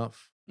get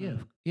enough. Yeah.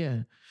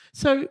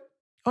 So,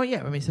 I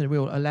mean, it's a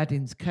real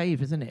Aladdin's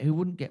cave, isn't it? Who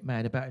wouldn't get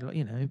mad about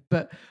it,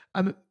 But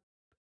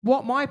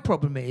what my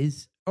problem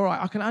is, all right,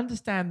 I can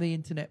understand the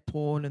internet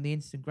porn and the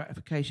instant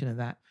gratification of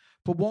that,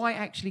 but why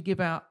actually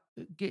give up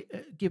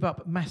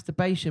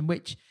masturbation,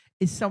 which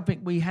is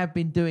something we have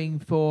been doing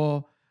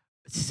for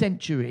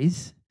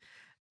centuries?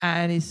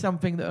 And is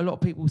something that a lot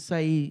of people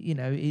say,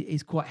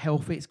 is quite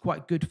healthy. It's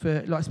quite good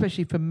for, like,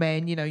 especially for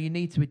men. You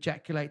need to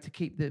ejaculate to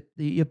keep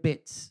your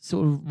bits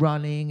sort of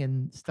running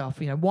and stuff.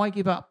 Why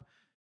give up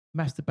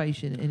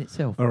masturbation in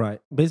itself? All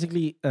right.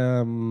 Basically,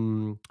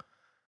 when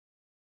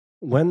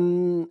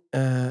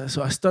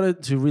so I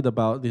started to read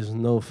about this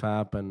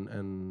NoFap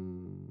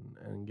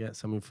and get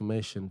some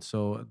information.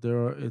 So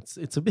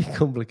it's a bit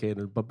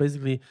complicated, but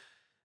basically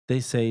they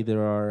say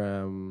there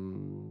are.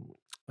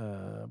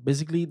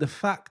 Basically, the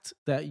fact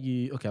that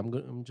I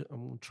want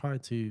to try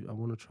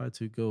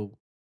to go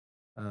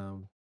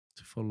to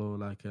follow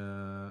like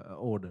a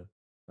order.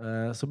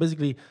 So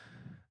basically,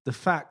 the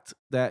fact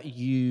that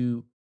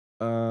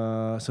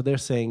so they're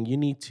saying you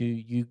need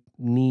to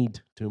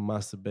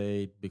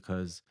masturbate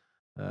because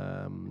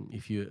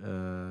if you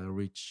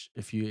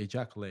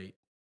ejaculate,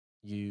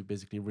 you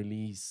basically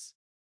release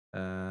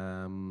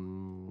I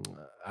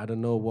don't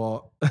know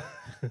what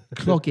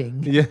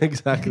clogging. Yeah,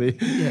 exactly.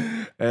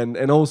 Yeah.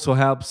 And also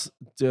helps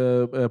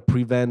to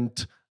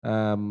prevent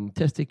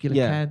testicular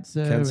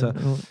cancer.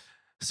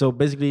 So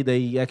basically,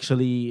 they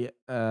actually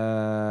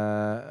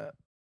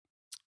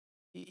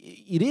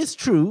it is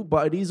true,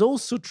 but it is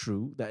also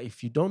true that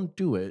if you don't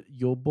do it,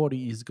 your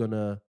body is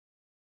gonna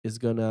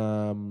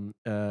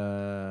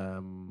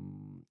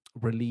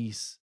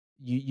release.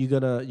 You're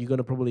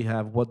gonna probably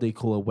have what they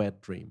call a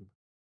wet dream.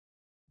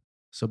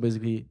 So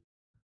basically,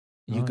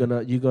 you're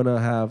gonna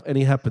have, and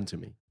it happened to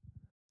me.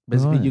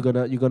 Basically, you're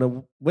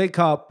gonna wake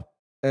up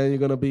and you're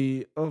gonna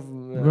be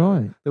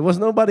right. There was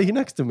nobody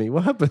next to me.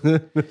 What happened?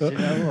 Do you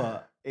know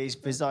what? It's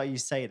bizarre you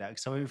say that,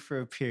 because I went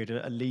through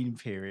a lean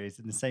period,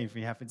 and the same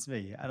thing happened to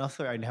me. And I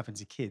thought it only happened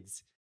to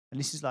kids. And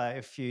this is like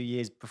a few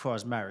years before I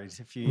was married.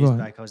 A few years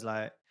back, I was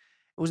like, it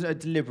wasn't a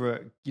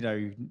deliberate,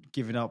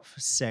 giving up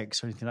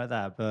sex or anything like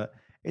that, but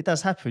it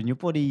does happen. Your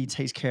body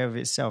takes care of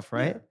itself,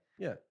 right?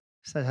 Yeah.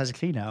 So it has a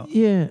clean out.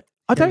 Yeah.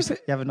 You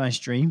have a nice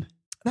dream.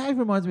 That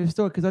reminds me of a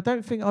story, because I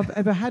don't think I've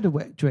ever had a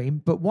wet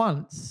dream, but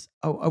once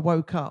I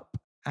woke up,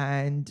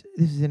 and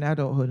this is in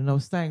adulthood, and I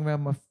was staying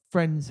around my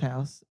friend's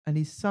house, and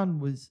his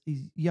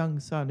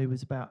young son, who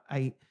was about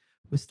 8,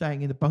 was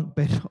staying in the bunk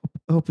bed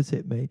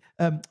opposite me,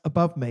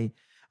 above me.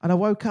 And I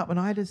woke up and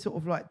I had a sort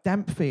of like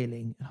damp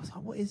feeling. And I was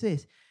like, what is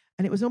this?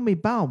 And it was on my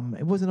bum.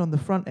 It wasn't on the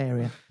front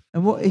area.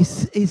 And what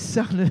his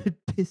son had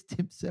pissed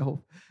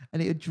himself,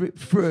 and it had dripped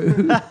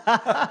through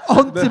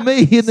onto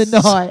me in the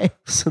night.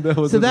 So that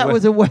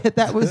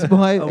was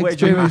my a wet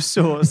dream of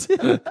sorts.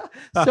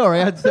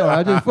 Sorry. I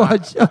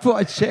thought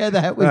I'd share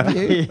that with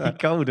you.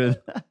 Golden.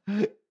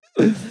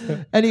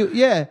 Anyway,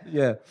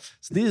 yeah.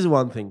 So this is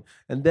one thing,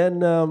 and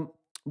then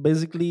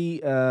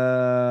basically,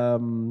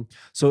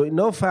 so in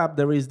NoFap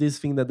there is this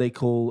thing that they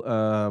call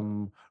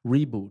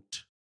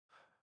reboot,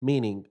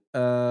 meaning.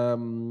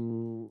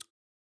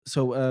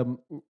 So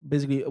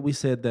basically, we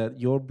said that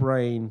your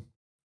brain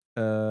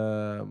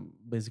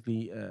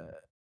basically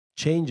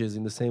changes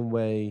in the same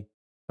way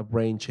a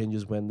brain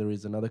changes when there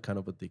is another kind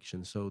of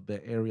addiction. So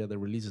the area that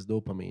releases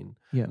dopamine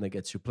and that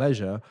gets you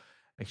pleasure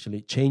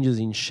actually changes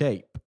in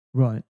shape.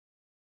 Right.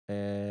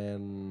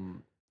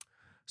 And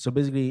so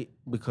basically,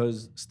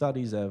 because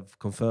studies have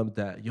confirmed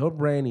that your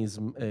brain is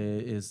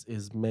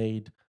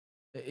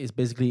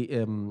basically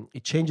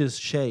it changes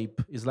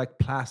shape. It's like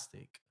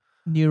plastic.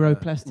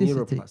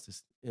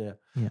 Neuroplasticity. Yeah.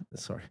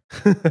 Sorry.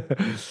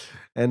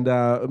 And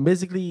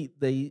basically,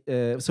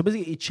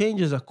 it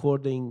changes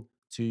according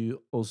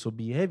to also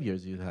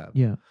behaviors you have.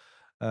 Yeah.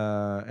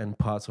 And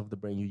parts of the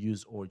brain you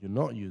use or you're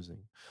not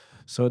using.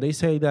 So they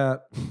say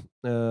that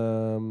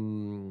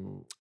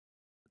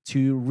to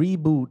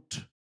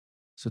reboot,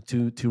 so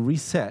to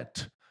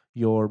reset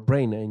your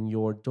brain and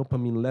your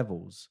dopamine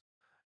levels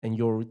and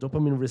your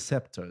dopamine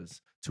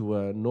receptors to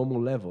a normal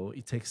level,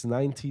 it takes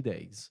 90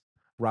 days,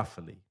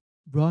 roughly.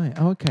 Right.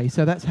 Okay.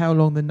 So that's how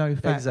long the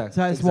NoFap. Exactly.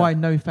 So that's why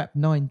NoFap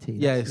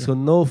 90. So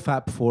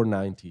NoFap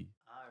 490.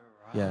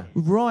 All Yeah.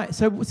 Right.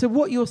 So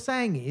what you're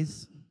saying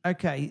is,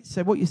 okay,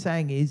 so what you're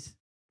saying is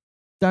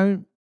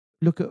don't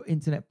look at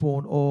internet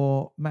porn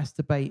or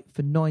masturbate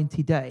for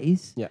 90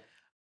 days. Yeah.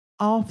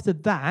 After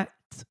that,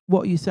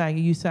 what are you saying?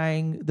 Are you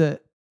saying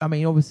that, I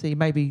mean, obviously,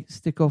 maybe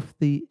stick off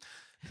the.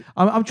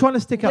 I'm trying to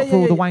stick up for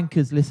all the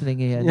wankers listening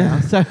here now.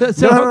 So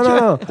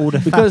No. All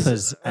the Because-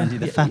 fappers, Andy,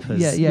 the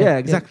fappers. Yeah.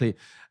 Exactly.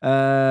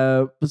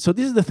 So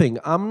this is the thing.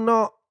 I'm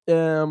not.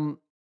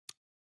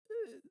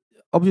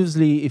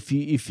 Obviously, if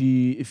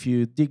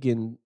you dig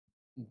in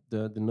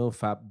the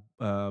NoFap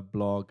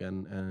blog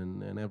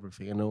and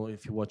everything,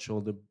 if you watch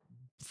all the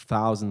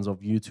thousands of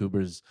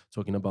YouTubers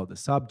talking about the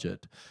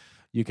subject,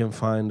 you can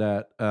find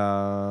that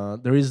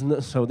there is no.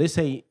 So they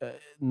say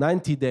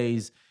 90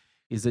 days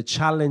is a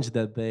challenge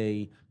that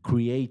they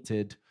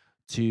created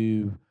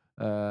to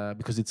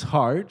because it's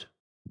hard,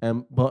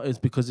 but it's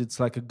because it's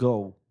like a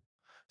goal.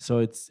 So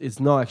it's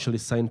not actually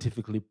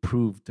scientifically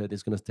proved that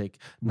it's going to take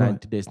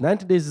 90 days.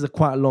 90 days is a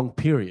quite long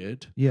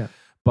period. Yeah.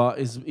 But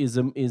is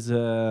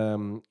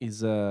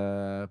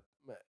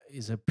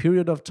a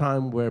period of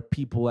time where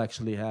people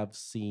actually have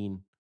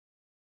seen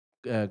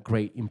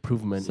great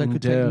improvement. So it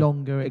could take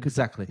longer.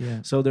 Exactly.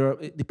 Yeah. So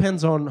it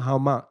depends on how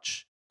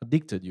much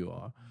addicted you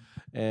are,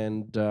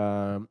 and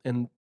the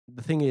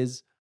thing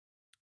is,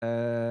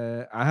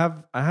 I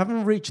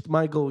haven't reached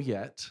my goal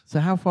yet. So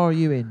how far are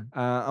you in?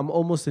 I'm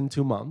almost in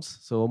 2 months,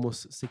 so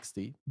almost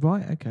 60.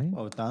 Right. Okay.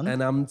 Well done.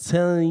 And I'm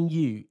telling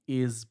you,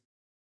 is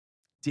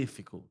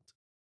difficult.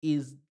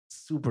 Is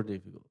super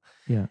difficult.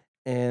 Yeah.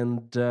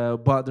 And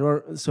but there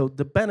are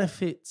the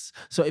benefits.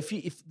 So if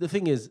the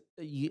thing is,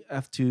 you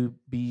have to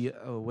be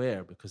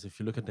aware, because if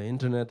you look at the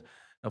internet,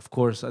 of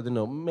course, I don't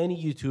know,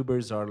 many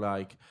YouTubers are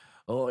like,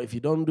 oh, if you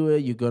don't do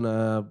it, you're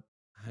gonna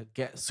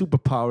get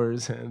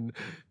superpowers, and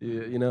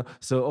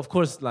so of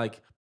course,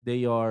 like,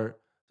 they are,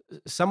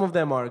 some of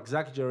them are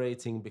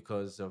exaggerating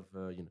because of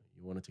you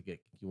want to get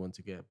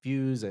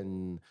views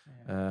and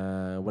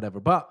whatever,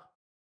 but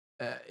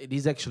it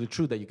is actually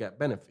true that you get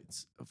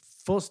benefits.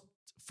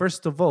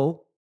 First of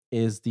all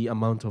is the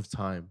amount of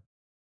time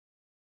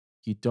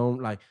you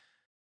don't, like,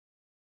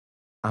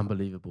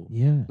 unbelievable.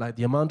 Yeah. Like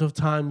the amount of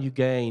time you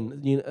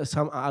gain.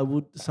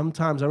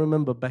 Sometimes I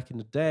remember back in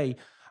the day,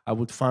 I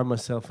would find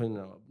myself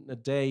in a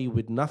day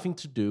with nothing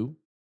to do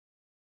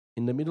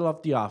in the middle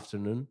of the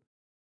afternoon.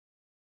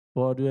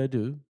 What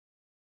do?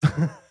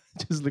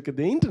 Just look at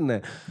the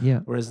internet.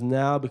 Yeah. Whereas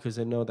now, because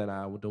I know that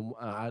I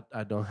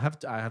don't have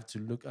to. I have to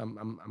look. I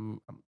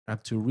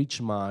have to reach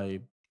my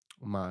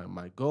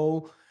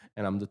goal,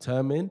 and I'm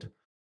determined.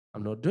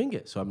 I'm not doing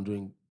it, so I'm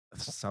doing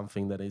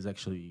something that is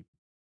actually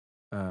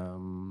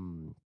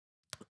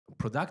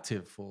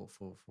productive for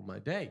my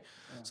day.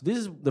 Yeah. So this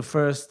is the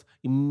first,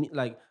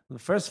 the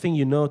first thing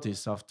you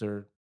notice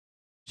after.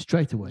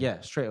 Straight away.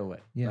 Yeah, straight away.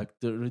 Yeah. Like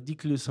the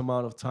ridiculous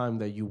amount of time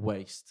that you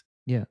waste.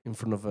 Yeah. In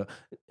front of a.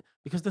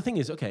 Because the thing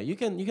is, okay, you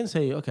can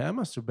say, okay, I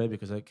masturbate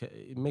because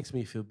it makes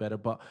me feel better.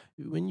 But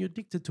when you're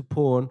addicted to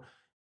porn,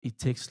 it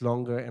takes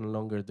longer and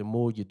longer the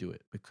more you do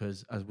it.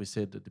 Because as we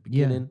said at the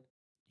beginning,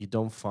 you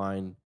don't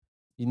find,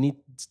 you need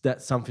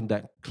that something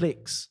that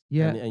clicks.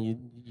 Yeah. And you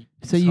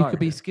so you could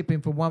be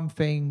skipping from one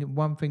thing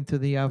to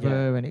the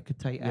other, and it could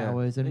take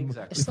hours. And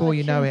before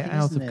you know it,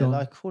 hours have gone.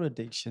 Like all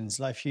addictions,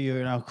 like if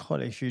you're an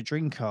alcoholic, if you're a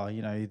drinker,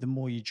 the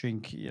more you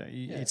drink,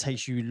 it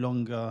takes you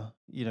longer,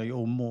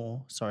 or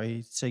more,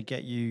 to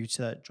get you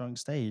to that drunk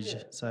stage.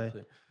 Yeah,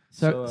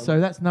 so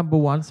that's number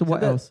one. So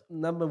what else?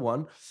 Number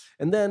one.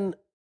 And then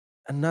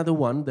another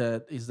one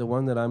that is the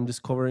one that I'm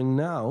discovering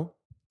now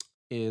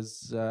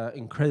is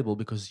incredible,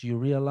 because you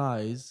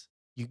realize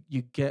you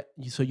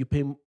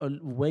pay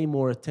way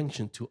more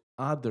attention to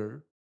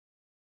other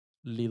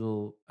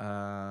little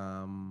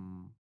I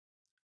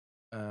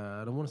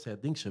don't want to say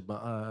addiction,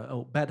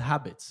 but bad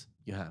habits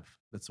you have.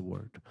 That's a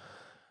word.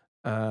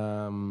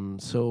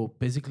 So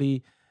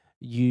basically,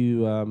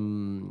 you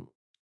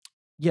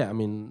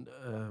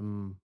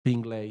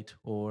being late,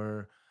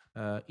 or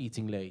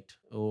eating late,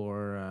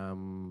 or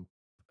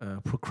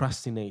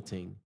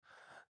procrastinating.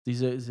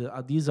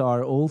 These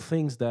are all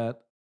things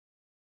that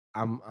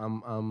I'm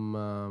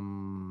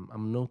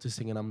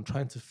noticing, and I'm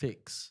trying to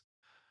fix.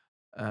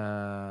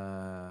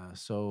 I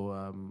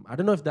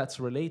don't know if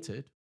that's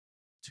related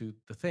to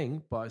the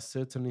thing, but it's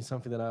certainly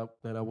something that I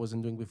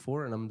wasn't doing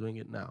before, and I'm doing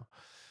it now.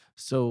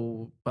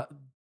 So, but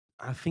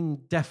I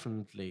think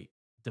definitely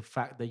the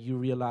fact that you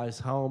realize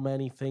how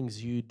many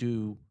things you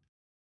do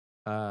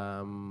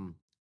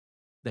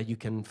that you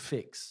can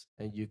fix,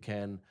 and you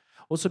can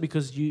also,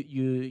 because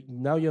you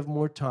now you have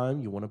more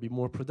time, you want to be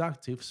more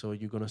productive, so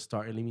you're going to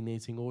start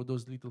eliminating all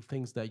those little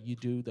things that you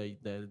do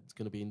that's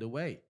going to be in the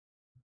way.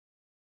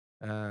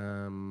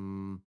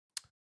 And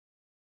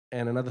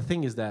another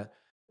thing is that,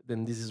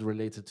 then this is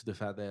related to the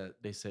fact that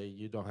they say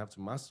you don't have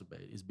to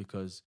masturbate, is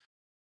because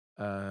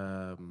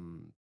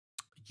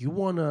you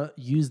want to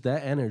use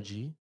that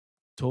energy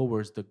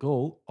towards the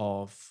goal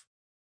of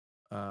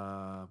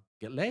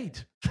get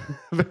laid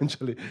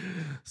eventually.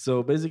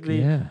 So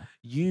basically, Yeah.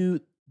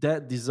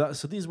 that desire.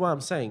 So this is what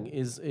I'm saying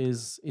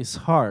is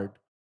hard,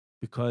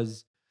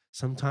 because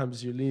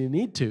sometimes you really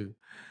need to.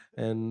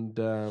 And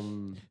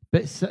But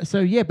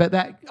but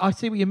that I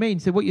see what you mean.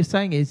 So what you're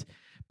saying is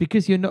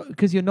because you're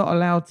not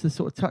allowed to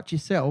sort of touch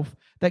yourself,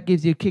 that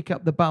gives you a kick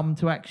up the bum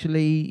to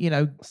actually,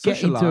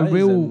 get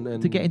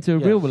into a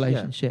real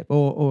relationship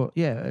or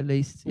at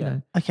least, you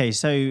know. Okay,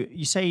 so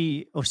you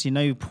say obviously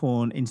no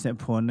porn, internet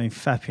porn, no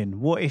fapping.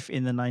 What if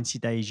in the 90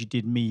 days you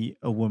did meet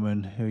a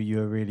woman who you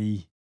were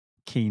really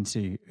keen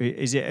to?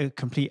 Is it a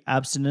complete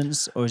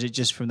abstinence, or is it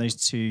just from those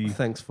two?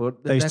 Thanks for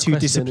those that two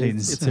question.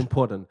 disciplines. It's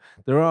important.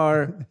 There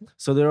are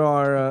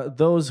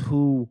those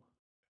who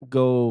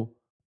go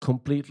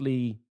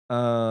completely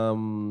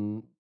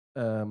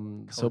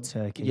Cold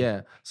turkey.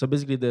 Yeah, so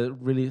basically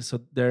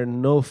they're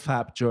no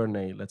fap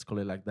journey, let's call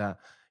it like that.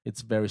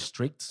 It's very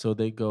strict, so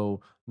they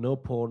go no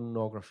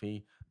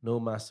pornography, no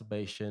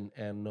masturbation,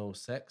 and no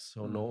sex,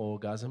 so no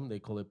orgasm. They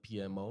call it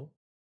PMO.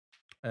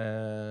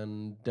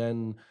 And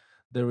then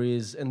there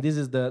is, and this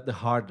is the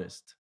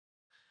hardest,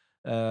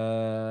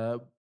 the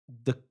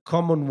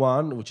common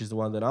one, which is the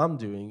one that I'm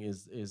doing,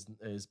 is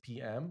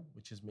PM,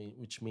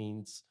 which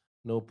means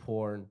no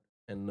porn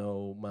and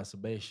no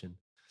masturbation.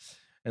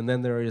 And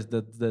then there is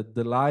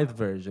the light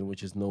version,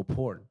 which is no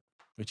porn,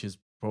 which is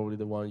probably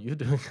the one you're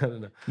doing. I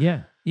don't know.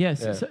 Yeah.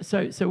 Yes. Yeah.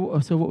 So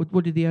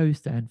what did the O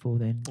stand for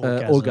then?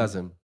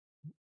 Orgasm.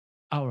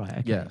 Oh, right.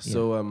 Okay. Yeah.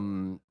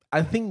 So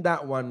I think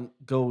that one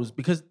goes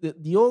because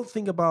the old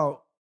thing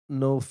about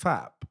no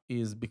fap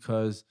is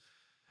because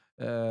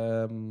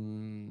I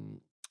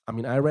mean,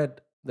 I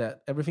read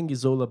that everything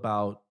is all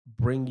about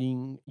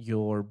bringing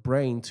your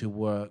brain to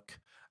work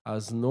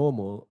as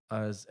normal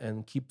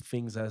and keep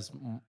things as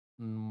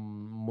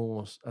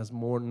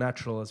more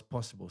natural as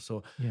possible.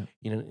 So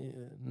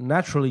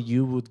naturally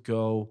you would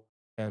go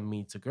and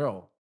meet a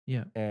girl.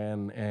 Yeah.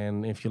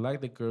 And if you like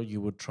the girl,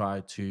 you would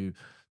try to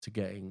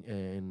get in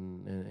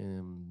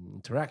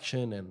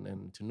interaction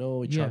and to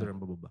know each other and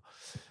blah blah blah.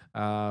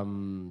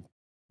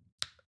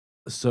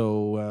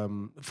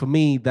 So for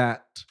me,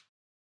 that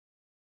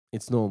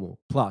it's normal.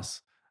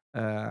 Plus,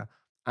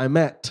 I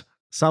met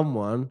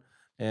someone,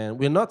 and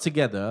we're not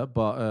together,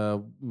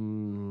 but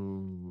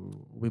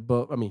we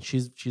both. I mean,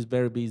 she's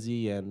very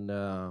busy, and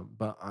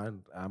but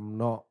I'm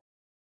not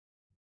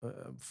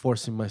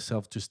forcing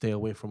myself to stay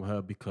away from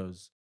her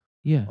because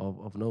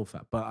of no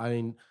fap. But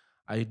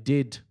I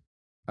did.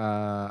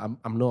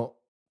 I'm not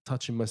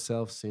touching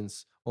myself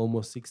since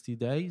almost 60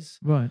 days,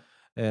 right?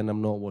 And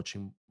I'm not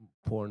watching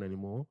porn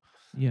anymore.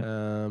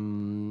 Yeah.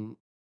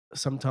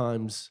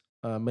 Sometimes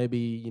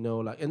maybe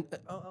like, and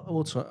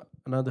also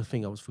another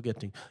thing I was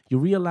forgetting. You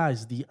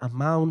realize the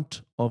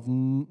amount of how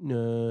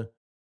do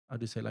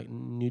you say, like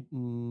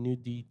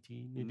nudity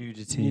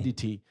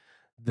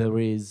there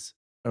is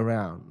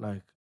around,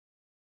 like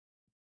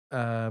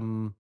I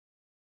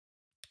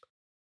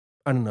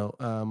don't know,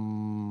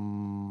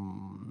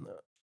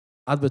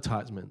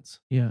 advertisements.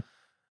 Yeah.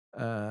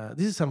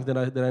 This is something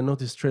that I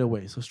noticed straight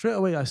away. So straight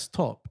away I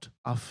stopped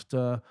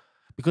after,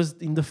 because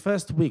in the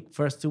first 2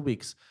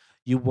 weeks,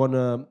 you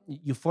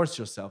force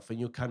yourself and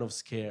you're kind of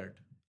scared.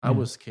 Yeah. I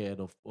was scared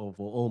of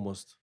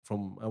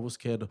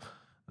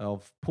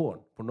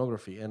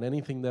pornography and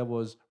anything that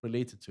was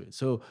related to it.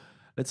 So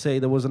let's say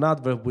there was an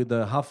advert with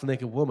a half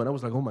naked woman. I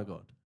was like, oh my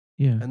God.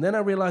 Yeah. And then I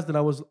realized that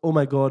I was oh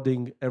my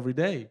Godding every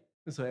day.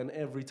 So, and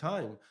every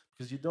time,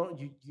 because you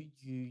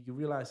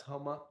realize how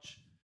much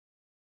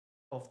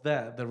of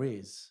that there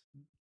is,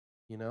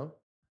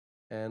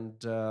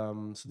 and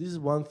so this is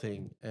one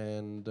thing,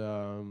 and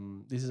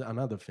this is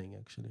another thing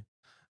actually.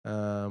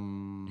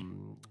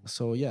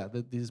 So yeah,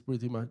 this is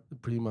pretty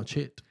much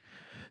it.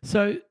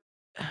 So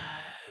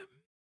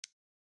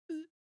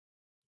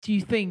do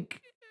you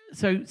think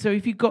so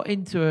if you got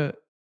into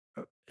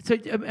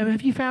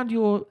have you found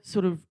your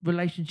sort of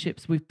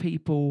relationships with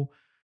people,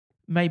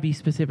 maybe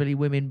specifically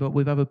women, but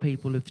with other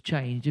people, have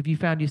changed? Have you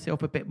found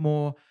yourself a bit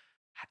more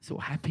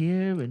sort of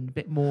happier and a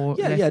bit more?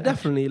 Yeah,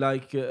 definitely.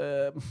 Like,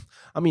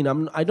 I mean,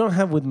 I don't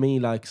have with me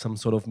like some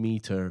sort of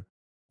meter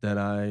that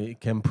I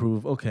can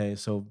prove. Okay,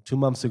 so 2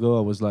 months ago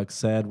I was like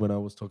sad when I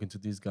was talking to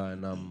this guy,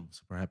 and I'm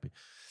super happy.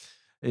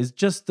 It's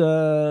just,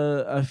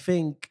 I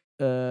think,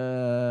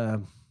 I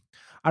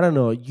don't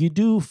know. You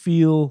do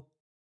feel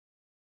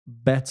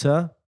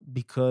better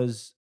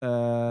because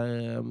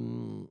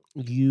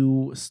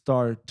you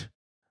start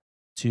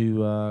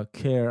to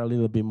care a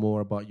little bit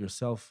more about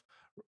yourself,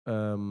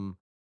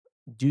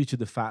 due to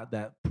the fact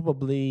that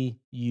probably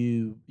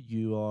you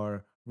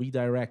are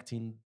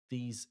redirecting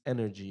these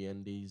energy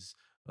and these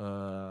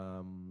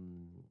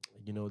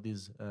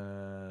these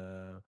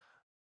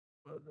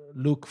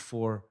look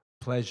for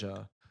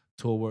pleasure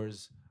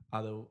towards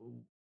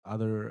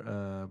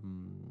other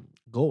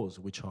goals,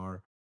 which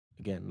are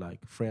again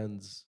like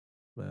friends,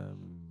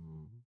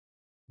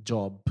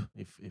 job,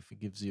 if it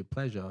gives you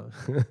pleasure,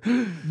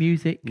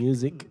 music,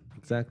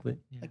 exactly.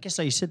 I guess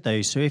like you said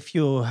though, so if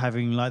you're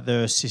having like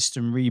the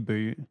system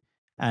reboot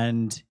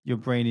and your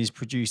brain is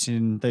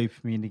producing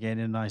dopamine again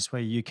in a nice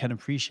way, you can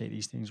appreciate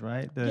these things,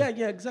 right?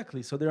 Yeah,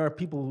 exactly. So there are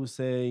people who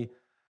say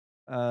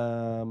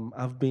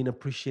I've been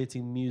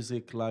appreciating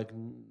music like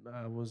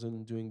I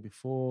wasn't doing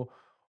before,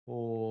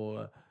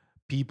 or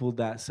people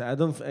that say I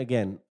don't.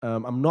 Again,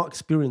 I'm not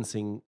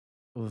experiencing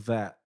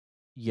that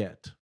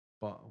yet,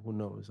 but who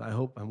knows? I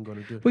hope I'm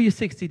gonna do. Well, you're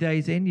 60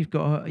 days in. You've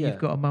got Yeah.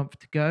 a month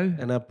to go.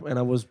 And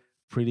I was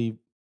pretty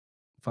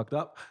fucked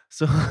up.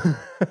 So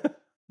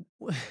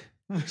What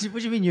do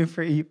you mean you're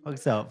pretty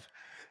fucked up?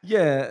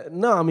 yeah,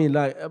 no, I mean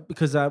like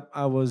because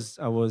I was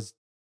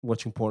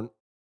watching porn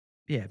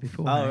Yeah,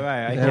 before. Oh,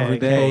 right, okay, every okay.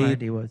 day,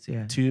 Beforehand he was.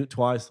 Yeah.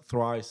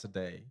 thrice a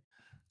day.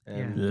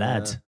 And,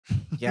 Lad.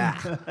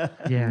 yeah.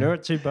 Yeah.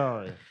 Naughty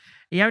boy.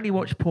 He only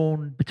watched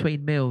porn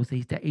between meals.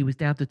 He was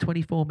down to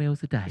 24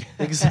 meals a day.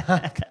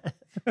 Exactly.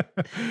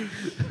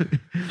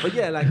 But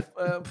yeah, like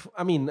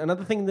I mean,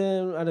 another thing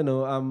that I don't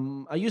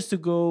know. I used to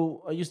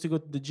go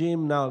to the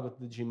gym. Now I go to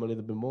the gym a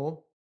little bit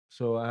more.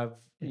 So I have,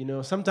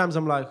 sometimes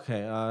I'm like,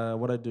 okay,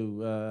 what I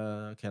do?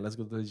 Okay, let's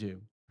go to the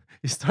gym.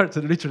 It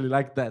started literally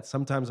like that.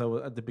 Sometimes I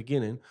was at the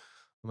beginning.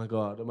 Oh my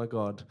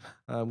god,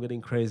 I'm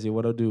getting crazy.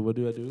 What do I do? What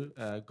do I do?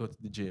 Go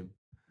to the gym.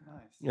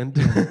 Nice. And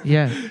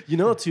Yeah.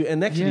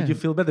 and actually Yeah. you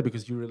feel better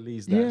because you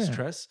release that Yeah.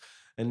 stress.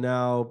 And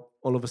now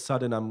all of a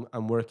sudden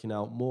I'm working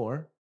out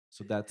more.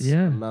 So that's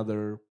Yeah.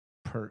 another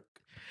perk.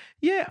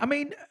 Yeah, I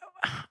mean,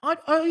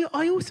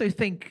 I also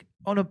think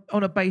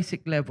on a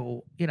basic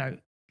level,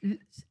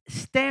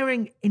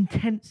 staring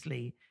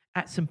intensely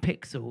at some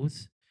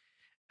pixels,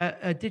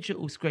 a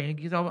digital screen,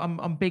 because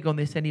I'm big on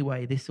this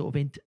anyway. This sort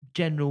of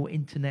general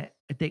internet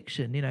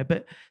addiction,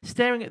 but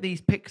staring at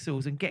these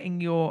pixels and getting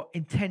your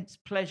intense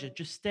pleasure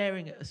just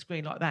staring at a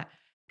screen like that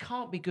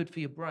can't be good for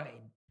your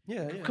brain.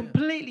 Yeah.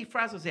 Completely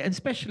frazzles it, and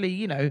especially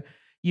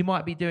you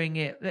might be doing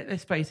it.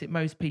 Let's face it,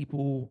 most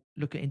people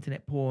look at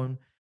internet porn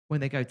when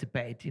they go to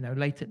bed,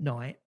 late at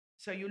night.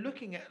 So you're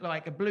looking at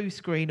like a blue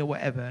screen or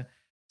whatever,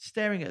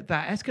 staring at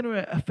that. That's going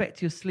to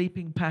affect your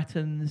sleeping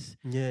patterns.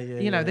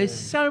 Yeah. There's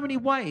so many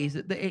ways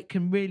that it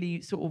can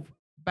really sort of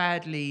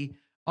badly,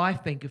 I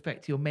think,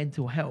 affect your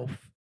mental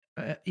health.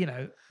 Apart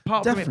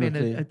from it being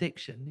Definitely. an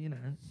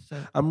addiction. So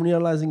I'm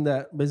realizing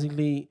that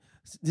basically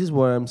this is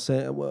what I'm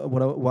saying.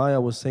 Why I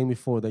was saying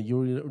before that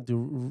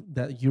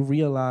you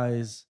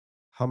realize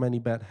how many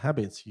bad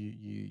habits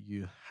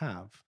you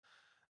have,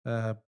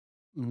 uh,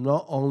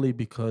 not only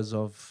because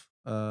of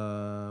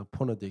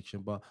porn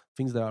addiction, but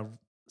things that are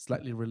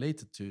slightly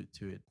related to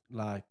it,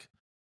 like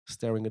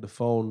staring at the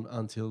phone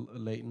until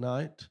late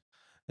night.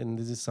 And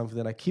this is something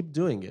that I keep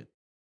doing it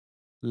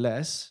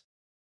less,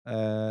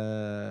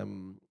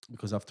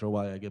 because after a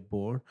while I get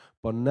bored.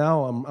 But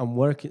now I'm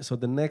working. So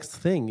the next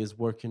thing is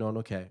working on.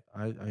 Okay,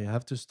 I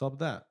have to stop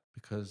that,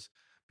 because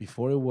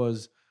before it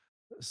was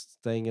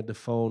staying at the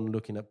phone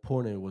looking at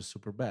porn, and it was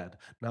super bad.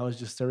 Now it's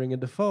just staring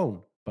at the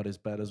phone, but it's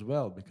bad as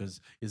well because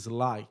it's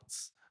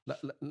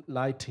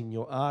lighting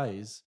your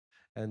eyes,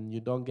 and you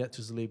don't get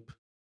to sleep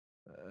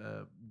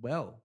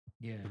well.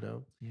 yeah,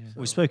 yeah.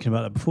 We've spoken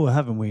about that before,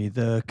 haven't we?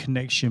 The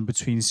connection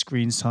between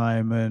screen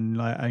time and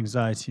like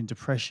anxiety and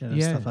depression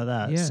and stuff like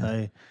that. Yeah.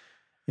 So,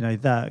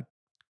 that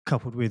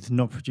coupled with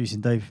not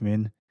producing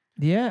dopamine.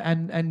 Yeah,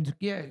 and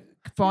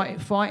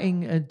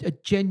fighting a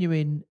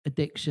genuine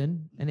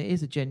addiction, and it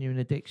is a genuine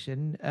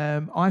addiction.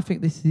 I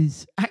think this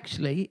is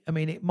actually, I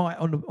mean, it might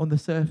on the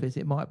surface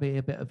it might be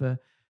a bit of a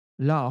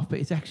laugh, but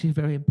it's actually a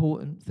very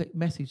important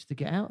message to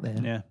get out there.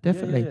 Yeah.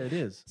 Definitely. Yeah, it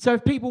is. So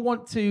if people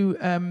want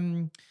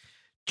to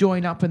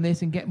join up on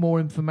this and get more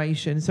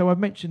information, so I've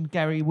mentioned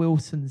Gary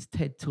Wilson's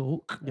TED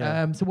Talk.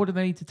 Yeah. So what do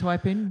they need to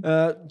type in?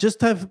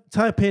 Just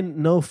type in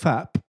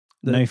NoFap.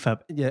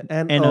 NoFap. Yeah,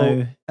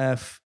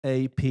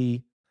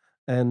 NoFap.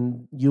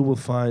 and you will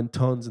find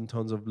tons and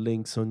tons of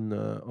links on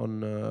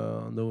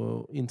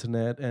the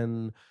internet,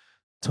 and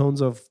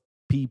tons of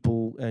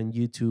people and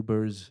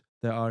YouTubers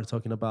that are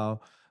talking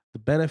about the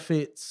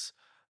benefits.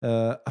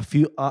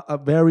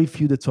 Very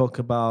few that talk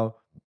about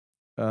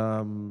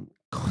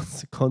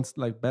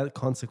like bad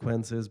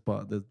consequences,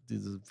 but this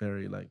is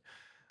very like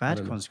Bad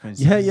don't know.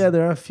 consequences. Yeah,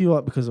 there are a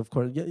few because of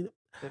course. Yeah,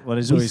 Well,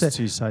 there's we always said-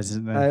 two sides,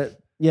 isn't there?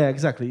 yeah,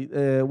 exactly.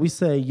 We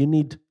say you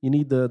need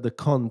the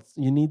cons.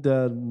 You need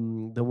the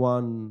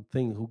one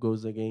thing who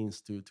goes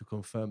against to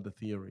confirm the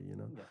theory.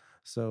 Yeah.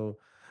 So,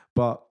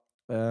 but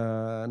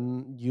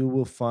you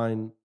will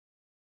find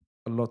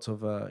a lot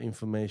of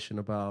information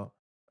about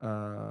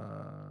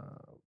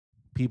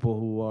people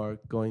who are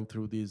going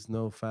through this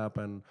NoFap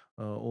and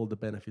all the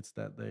benefits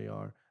that they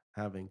are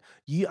having.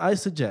 I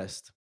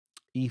suggest,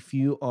 if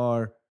you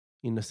are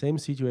in the same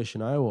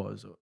situation I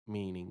was,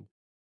 meaning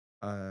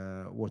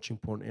watching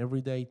porn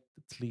every day,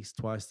 at least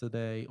twice a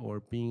day, or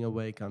being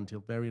awake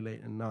until very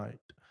late at night,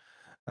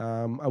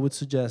 I would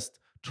suggest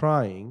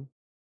trying,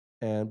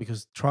 and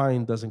because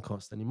trying doesn't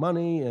cost any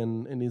money,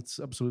 and it's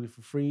absolutely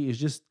for free. It's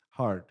just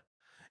hard,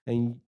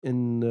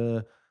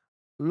 and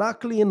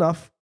luckily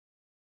enough,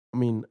 I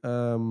mean,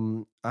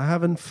 I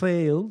haven't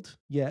failed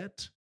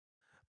yet,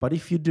 but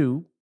if you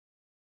do,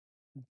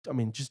 I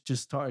mean, just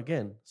start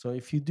again. So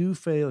if you do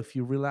fail, if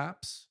you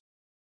relapse,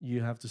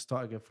 you have to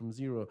start again from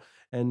zero.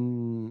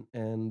 And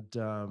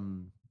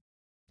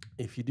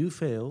if you do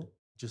fail,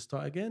 just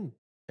start again,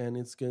 and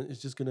it's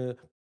just gonna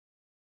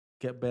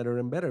get better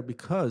and better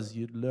because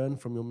you learn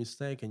from your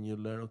mistake and you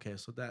learn. Okay,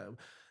 so that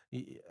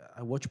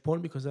I watch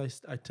porn because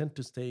I tend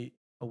to stay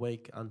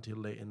awake until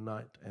late at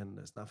night, and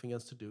there's nothing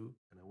else to do,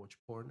 and I watch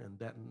porn, and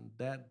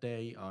that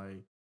day I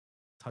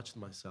touched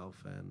myself,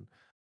 and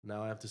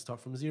now I have to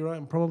start from zero,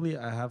 and probably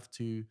I have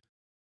to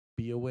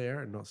be aware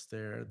and not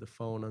stare at the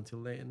phone until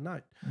late at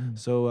night.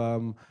 So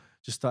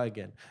just start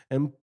again.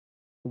 And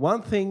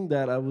one thing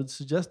that I would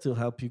suggest to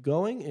help you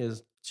going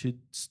is to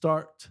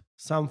start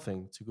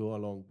something to go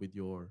along with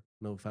your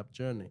NoFap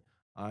journey.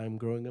 I'm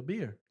growing a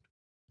beard,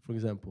 for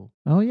example.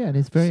 Oh yeah, and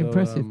it's very So,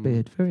 impressive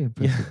beard. Very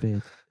impressive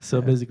beard. So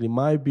Yeah. basically,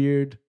 my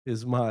beard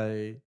is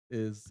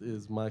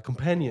my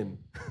companion.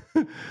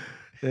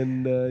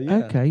 And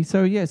yeah. Okay,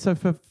 so yeah, so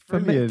for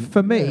Brilliant.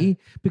 me,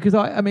 because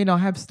I mean I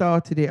have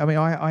started it. I mean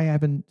I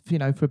haven't,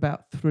 for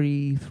about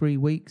 3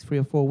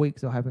 or 4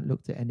 weeks I haven't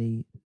looked at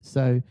any.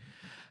 So,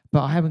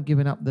 but I haven't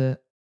given up the.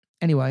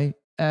 Anyway,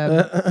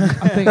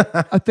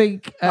 I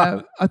think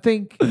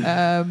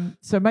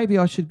so maybe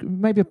I should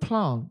a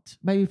plant.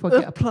 Maybe if I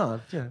get A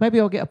plant, yeah. maybe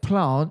I'll get a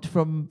plant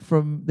from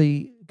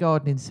the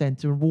gardening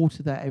centre and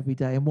water that every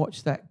day and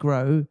watch that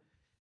grow.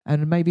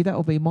 And maybe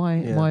that'll be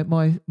my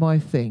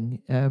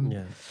thing.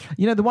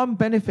 Yeah. The one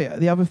benefit,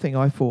 the other thing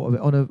I thought of it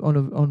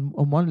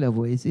on one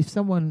level is if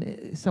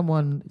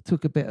someone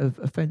took a bit of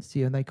offence to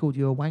you and they called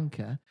you a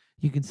wanker,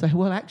 you can say,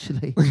 well,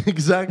 actually,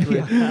 Exactly.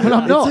 well,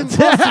 I'm not. It's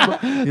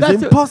impossible.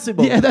 It's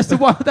impossible. Yeah, that's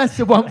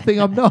the one thing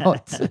I'm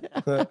not.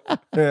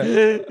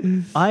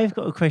 I've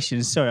got a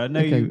question. Sorry, I know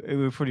Okay.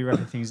 we're probably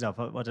wrapping things up.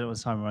 I don't know what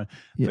time we're on.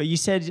 Yeah. But you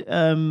said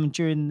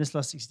during this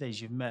last 6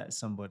 days you've met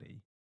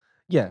somebody.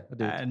 Yeah, I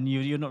did. And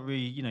you're not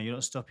really, you're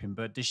not stopping.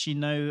 But does she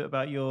know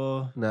about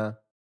your Nah.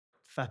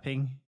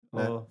 fapping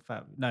No. or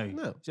fap? No.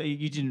 No. So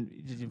you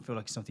didn't feel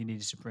like something you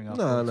needed to bring up?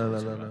 No.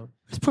 or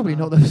It's probably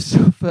not the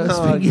first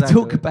No, thing you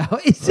talk exactly.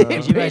 about, is it?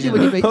 Could you Really, imagine?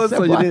 when you meet Also,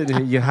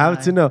 someone? you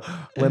have to know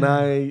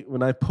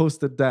when I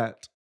posted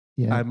that,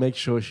 Yeah. I make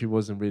sure she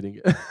wasn't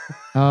reading it.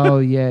 Oh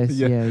yes,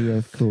 Yeah. yeah,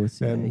 of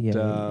course. Yeah, And,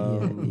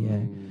 yeah.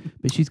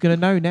 But she's gonna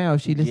know now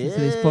if she listens to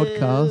this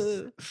podcast.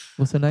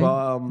 What's her name?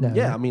 But, No.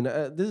 yeah, I mean,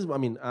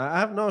 I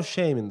have no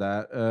shame in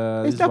that.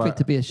 There's this is nothing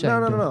why- to be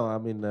ashamed of. No. I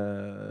mean,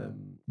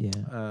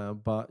 Yeah.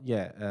 but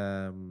yeah,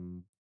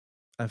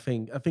 I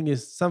think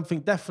it's something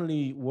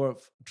definitely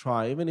worth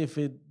try, even if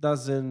it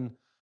doesn't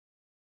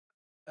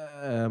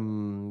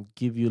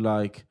give you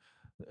like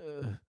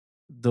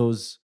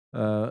those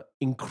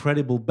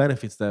incredible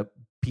benefits that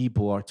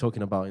people are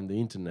talking about in the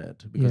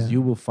internet, because Yeah.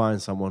 you will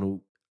find someone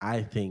who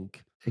I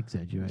think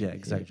Exaggerate.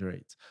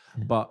 exaggerates.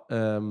 Yeah. But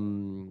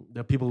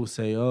there are people who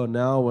say, "Oh,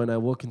 now when I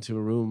walk into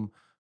a room,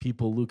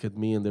 people look at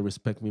me and they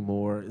respect me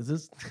more."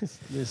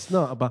 It's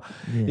not about.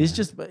 Yeah. It's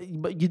just, but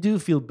you do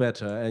feel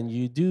better, and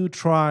you do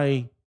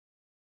try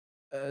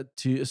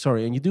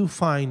and you do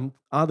find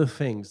other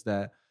things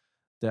that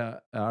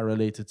are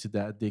related to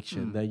that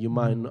addiction that you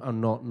might are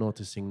not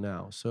noticing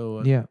now.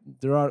 So Yeah.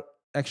 there are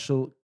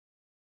actual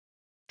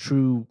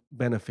true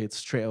benefits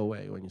straight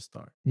away when you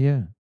start.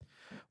 Yeah.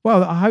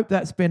 Well, I hope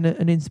that's been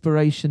an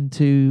inspiration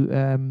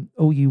to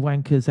all you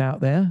wankers out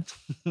there.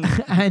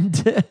 And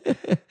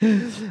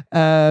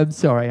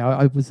sorry,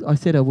 I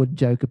said I wouldn't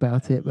joke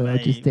about it, but I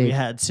just Mate, did. We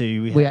had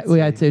to. We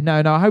had to.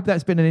 No, I hope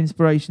that's been an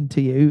inspiration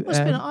to you. Well, it's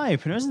been an eye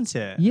opener, isn't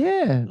it?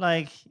 Yeah.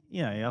 Like,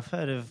 I've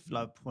heard of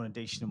like porn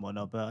addiction and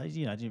whatnot, but I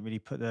didn't really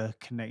put the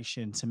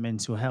connection to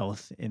mental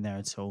health in there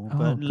at all. Oh,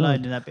 But God.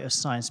 learning that bit of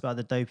science about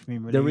the dopamine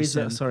release. There is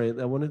and- sorry,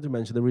 I wanted to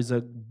mention there is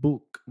a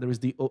book. There is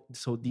the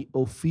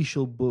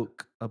official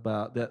book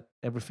about that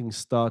everything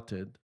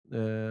started.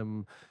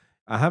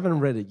 I haven't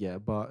read it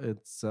yet, but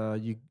it's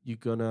you're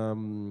gonna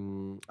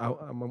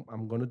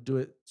I'm gonna do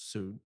it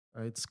soon.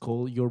 It's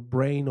called Your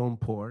Brain on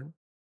Porn.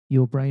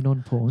 Your Brain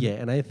on Porn. Yeah,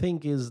 and I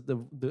think is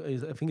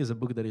I think it's a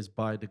book that is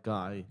by the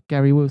guy.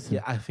 Gary Wilson.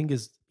 Yeah, I think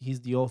he's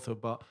the author,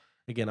 but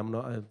again, I'm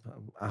not.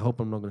 I hope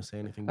I'm not going to say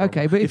anything wrong.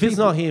 Okay, but if if it's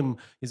people- not him,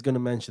 he's going to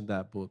mention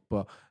that book.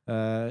 But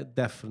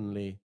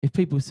definitely, If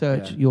people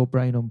search Yeah. Your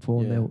Brain on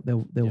Porn, Yeah.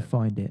 they'll Yeah.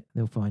 find it.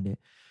 They'll find it.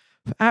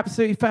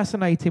 Absolutely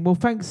fascinating. Well,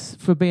 thanks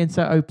for being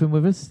so open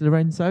with us,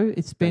 Lorenzo.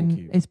 It's Thank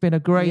you. been a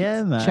great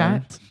Yeah, man.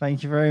 chat.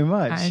 Thank you very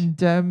much.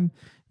 And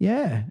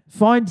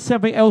find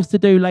something else to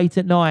do late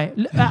at night.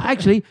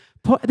 Actually,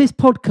 this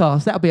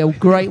podcast, that'll be a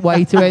great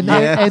way to end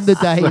the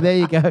day. There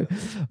you go.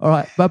 All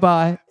right.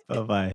 Bye-bye. Bye-bye.